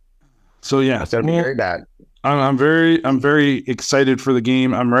 So yeah, it's going to be very bad. I'm very excited for the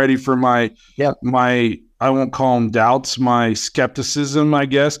game. I'm ready for my I won't call them doubts, my skepticism, I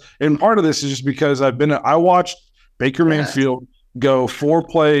guess. And part of this is just because I watched Baker Mayfield go 4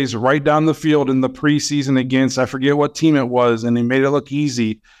 plays right down the field in the preseason against, I forget what team it was, and he made it look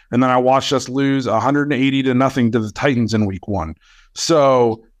easy. And then I watched us lose 180-0 to the Titans in week 1.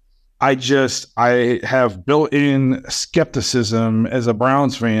 So I have built-in skepticism as a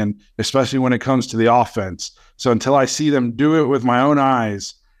Browns fan, especially when it comes to the offense. So until I see them do it with my own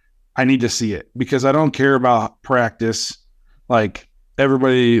eyes, I need to see it because I don't care about practice. Like,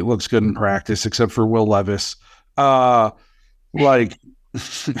 everybody looks good in practice except for Will Levis. Yeah, I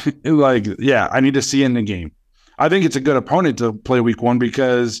need to see it in the game. I think it's a good opponent to play week 1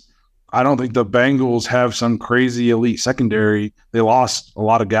 because I don't think the Bengals have some crazy elite secondary. They lost a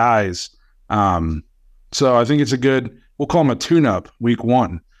lot of guys. So I think it's we'll call them a tune-up week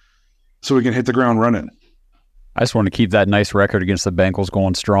 1 so we can hit the ground running. I just want to keep that nice record against the Bengals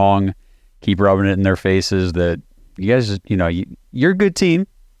going strong, keep rubbing it in their faces that you guys, you're a good team.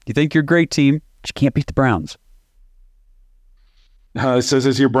 You think you're a great team, but you can't beat the Browns. It says,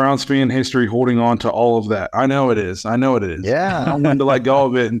 is your Browns fan history holding on to all of that? I know it is. Yeah. I don't want to let go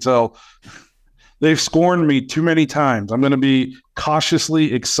of it until they've scorned me too many times. I'm going to be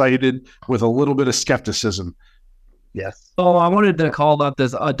cautiously excited with a little bit of skepticism. Yes. Oh, I wanted to call out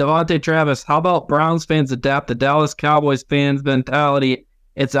this. Devontae Travis, how about Browns fans adapt the Dallas Cowboys fans' mentality?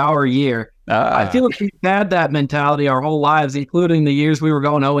 It's our year. I feel like we've had that mentality our whole lives, including the years we were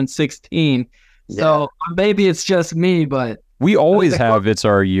going 0-16. So maybe it's just me, but we always have it's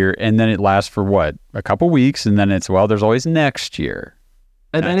our year, and then it lasts for what? A couple weeks, and then it's, there's always next year.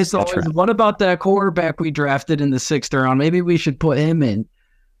 And then it's always, what about that quarterback we drafted in the 6th round? Maybe we should put him in.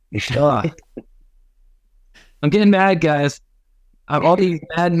 I'm getting mad, guys. All these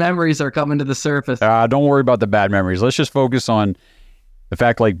bad memories are coming to the surface. Don't worry about the bad memories. Let's just focus on the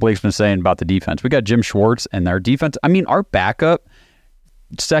fact, like Blake's been saying about the defense. We got Jim Schwartz and our defense. I mean, our backup,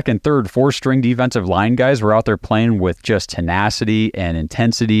 second, third, fourth string defensive line guys were out there playing with just tenacity and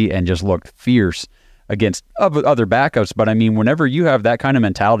intensity and just looked fierce against other backups. But I mean, whenever you have that kind of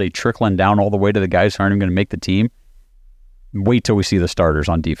mentality trickling down all the way to the guys who aren't even going to make the team, wait till we see the starters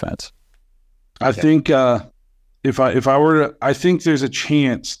on defense. I think if I were to, I think there's a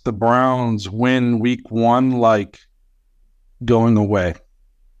chance the Browns win week 1 like going away.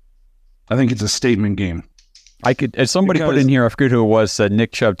 I think it's a statement game. I could, as somebody put in here, I forget who it was, said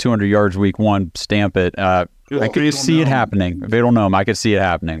Nick Chubb 200 yards week 1, stamp it. I could see it happening. If they don't know him, I could see it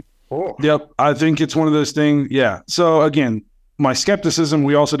happening. Oh. Yep. I think it's one of those things. Yeah. So again, my skepticism,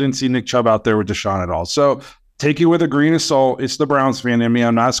 we also didn't see Nick Chubb out there with Deshaun at all. So take it with a grain of salt. It's the Browns fan in me.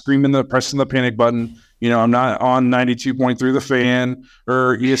 I'm not pressing the panic button. I'm not on 92.3 The Fan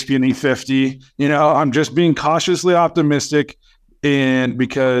or ESPN E50. I'm just being cautiously optimistic. And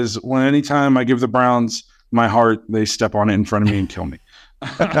because anytime I give the Browns my heart, they step on it in front of me and kill me.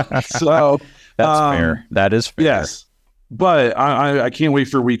 So that's fair. That is fair. Yes. But I can't wait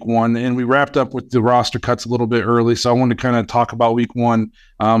for week 1. And we wrapped up with the roster cuts a little bit early. So I wanted to kind of talk about week 1.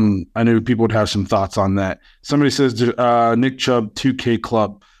 I knew people would have some thoughts on that. Somebody says Nick Chubb 2K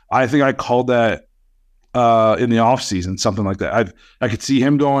Club. I think I called that in the offseason, something like that. I could see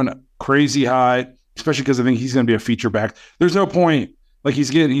him going crazy high, especially because I think he's going to be a feature back. There's no point. Like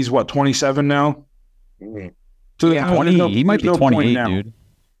he's what, 27 now? So yeah, 20, he might be 28, dude.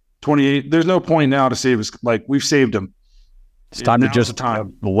 28. There's no point now to save us. Like, we've saved him. It's time to just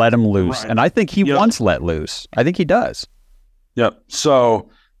let him loose. Right. And I think he wants let loose. I think he does. Yep. So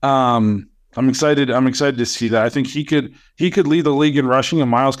I'm excited. I'm excited to see that. I think he could lead the league in rushing, and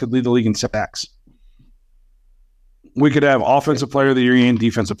Miles could lead the league in sacks. We could have offensive player of the year and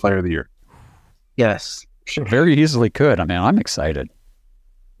defensive player of the year. Yes. Very easily could. I mean, I'm excited.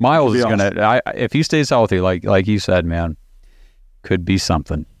 Miles is gonna, if he stays healthy, like you said, man, could be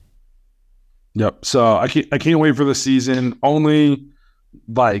something. Yep. So I can't wait for the season. Only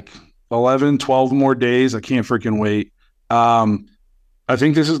like 11, 12 more days. I can't freaking wait. I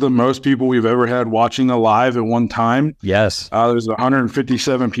think this is the most people we've ever had watching a live at one time. Yes. There's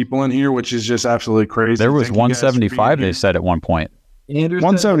 157 people in here, which is just absolutely crazy. There was 175, they said at one point.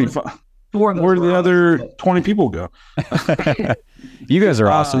 175. Where did the other 20 people go? You guys are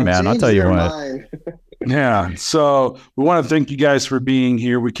awesome, man. I'll tell you what. Yeah. So we want to thank you guys for being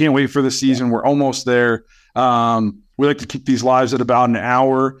here. We can't wait for the season. We're almost there. We like to keep these lives at about an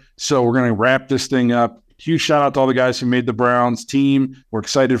hour. So we're going to wrap this thing up. Huge shout out to all the guys who made the Browns team. We're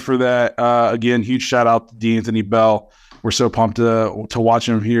excited for that. Again, huge shout out to D'Anthony Bell. We're so pumped to watch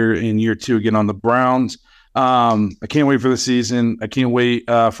him here in year 2 again on the Browns. I can't wait for the season. I can't wait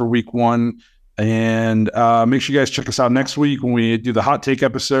for week 1. And make sure you guys check us out next week when we do the hot take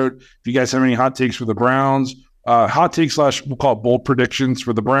episode. If you guys have any hot takes for the Browns, hot takes / we'll call it bold predictions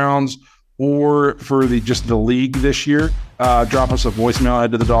for the Browns or for the league this year, drop us a voicemail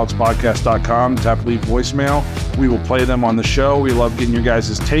at thedogspodcast.com. Tap leave voicemail. We will play them on the show. We love getting your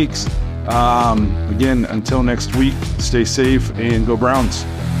guys' takes. Again, until next week, stay safe and go Browns.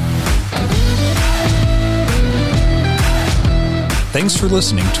 Thanks for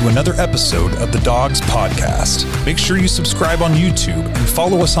listening to another episode of The Dogs Podcast. Make sure you subscribe on YouTube and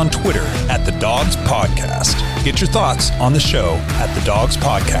follow us on Twitter at The Dogs Podcast. Get your thoughts on the show at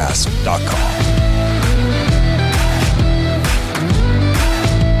thedogspodcast.com.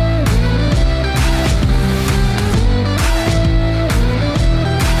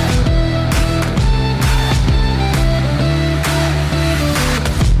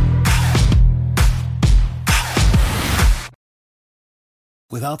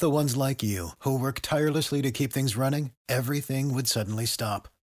 Without the ones like you, who work tirelessly to keep things running, everything would suddenly stop.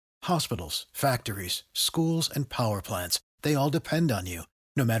 Hospitals, factories, schools, and power plants, they all depend on you.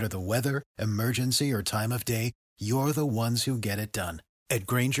 No matter the weather, emergency, or time of day, you're the ones who get it done. At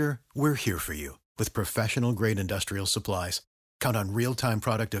Grainger, we're here for you with professional-grade industrial supplies. Count on real-time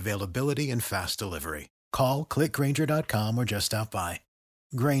product availability and fast delivery. Call, clickgrainger.com, or just stop by.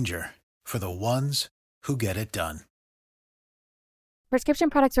 Grainger, for the ones who get it done. Prescription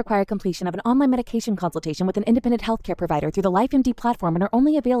products require completion of an online medication consultation with an independent healthcare provider through the LifeMD platform and are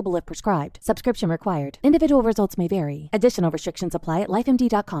only available if prescribed. Subscription required. Individual results may vary. Additional restrictions apply at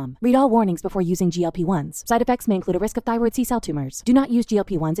lifemd.com. Read all warnings before using GLP-1s. Side effects may include a risk of thyroid C-cell tumors. Do not use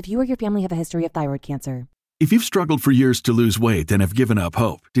GLP-1s if you or your family have a history of thyroid cancer. If you've struggled for years to lose weight and have given up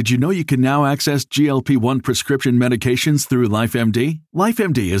hope, did you know you can now access GLP-1 prescription medications through LifeMD?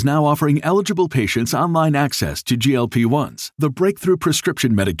 LifeMD is now offering eligible patients online access to GLP-1s, the breakthrough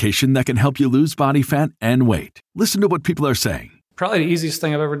prescription medication that can help you lose body fat and weight. Listen to what people are saying. Probably the easiest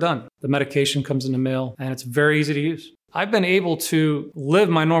thing I've ever done. The medication comes in the mail and it's very easy to use. I've been able to live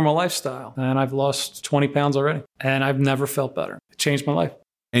my normal lifestyle and I've lost 20 pounds already and I've never felt better. It changed my life.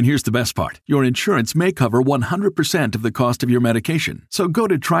 And here's the best part. Your insurance may cover 100% of the cost of your medication. So go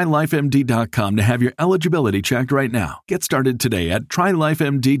to TryLifeMD.com to have your eligibility checked right now. Get started today at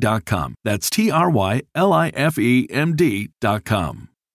TryLifeMD.com. That's TryLifeMD.com.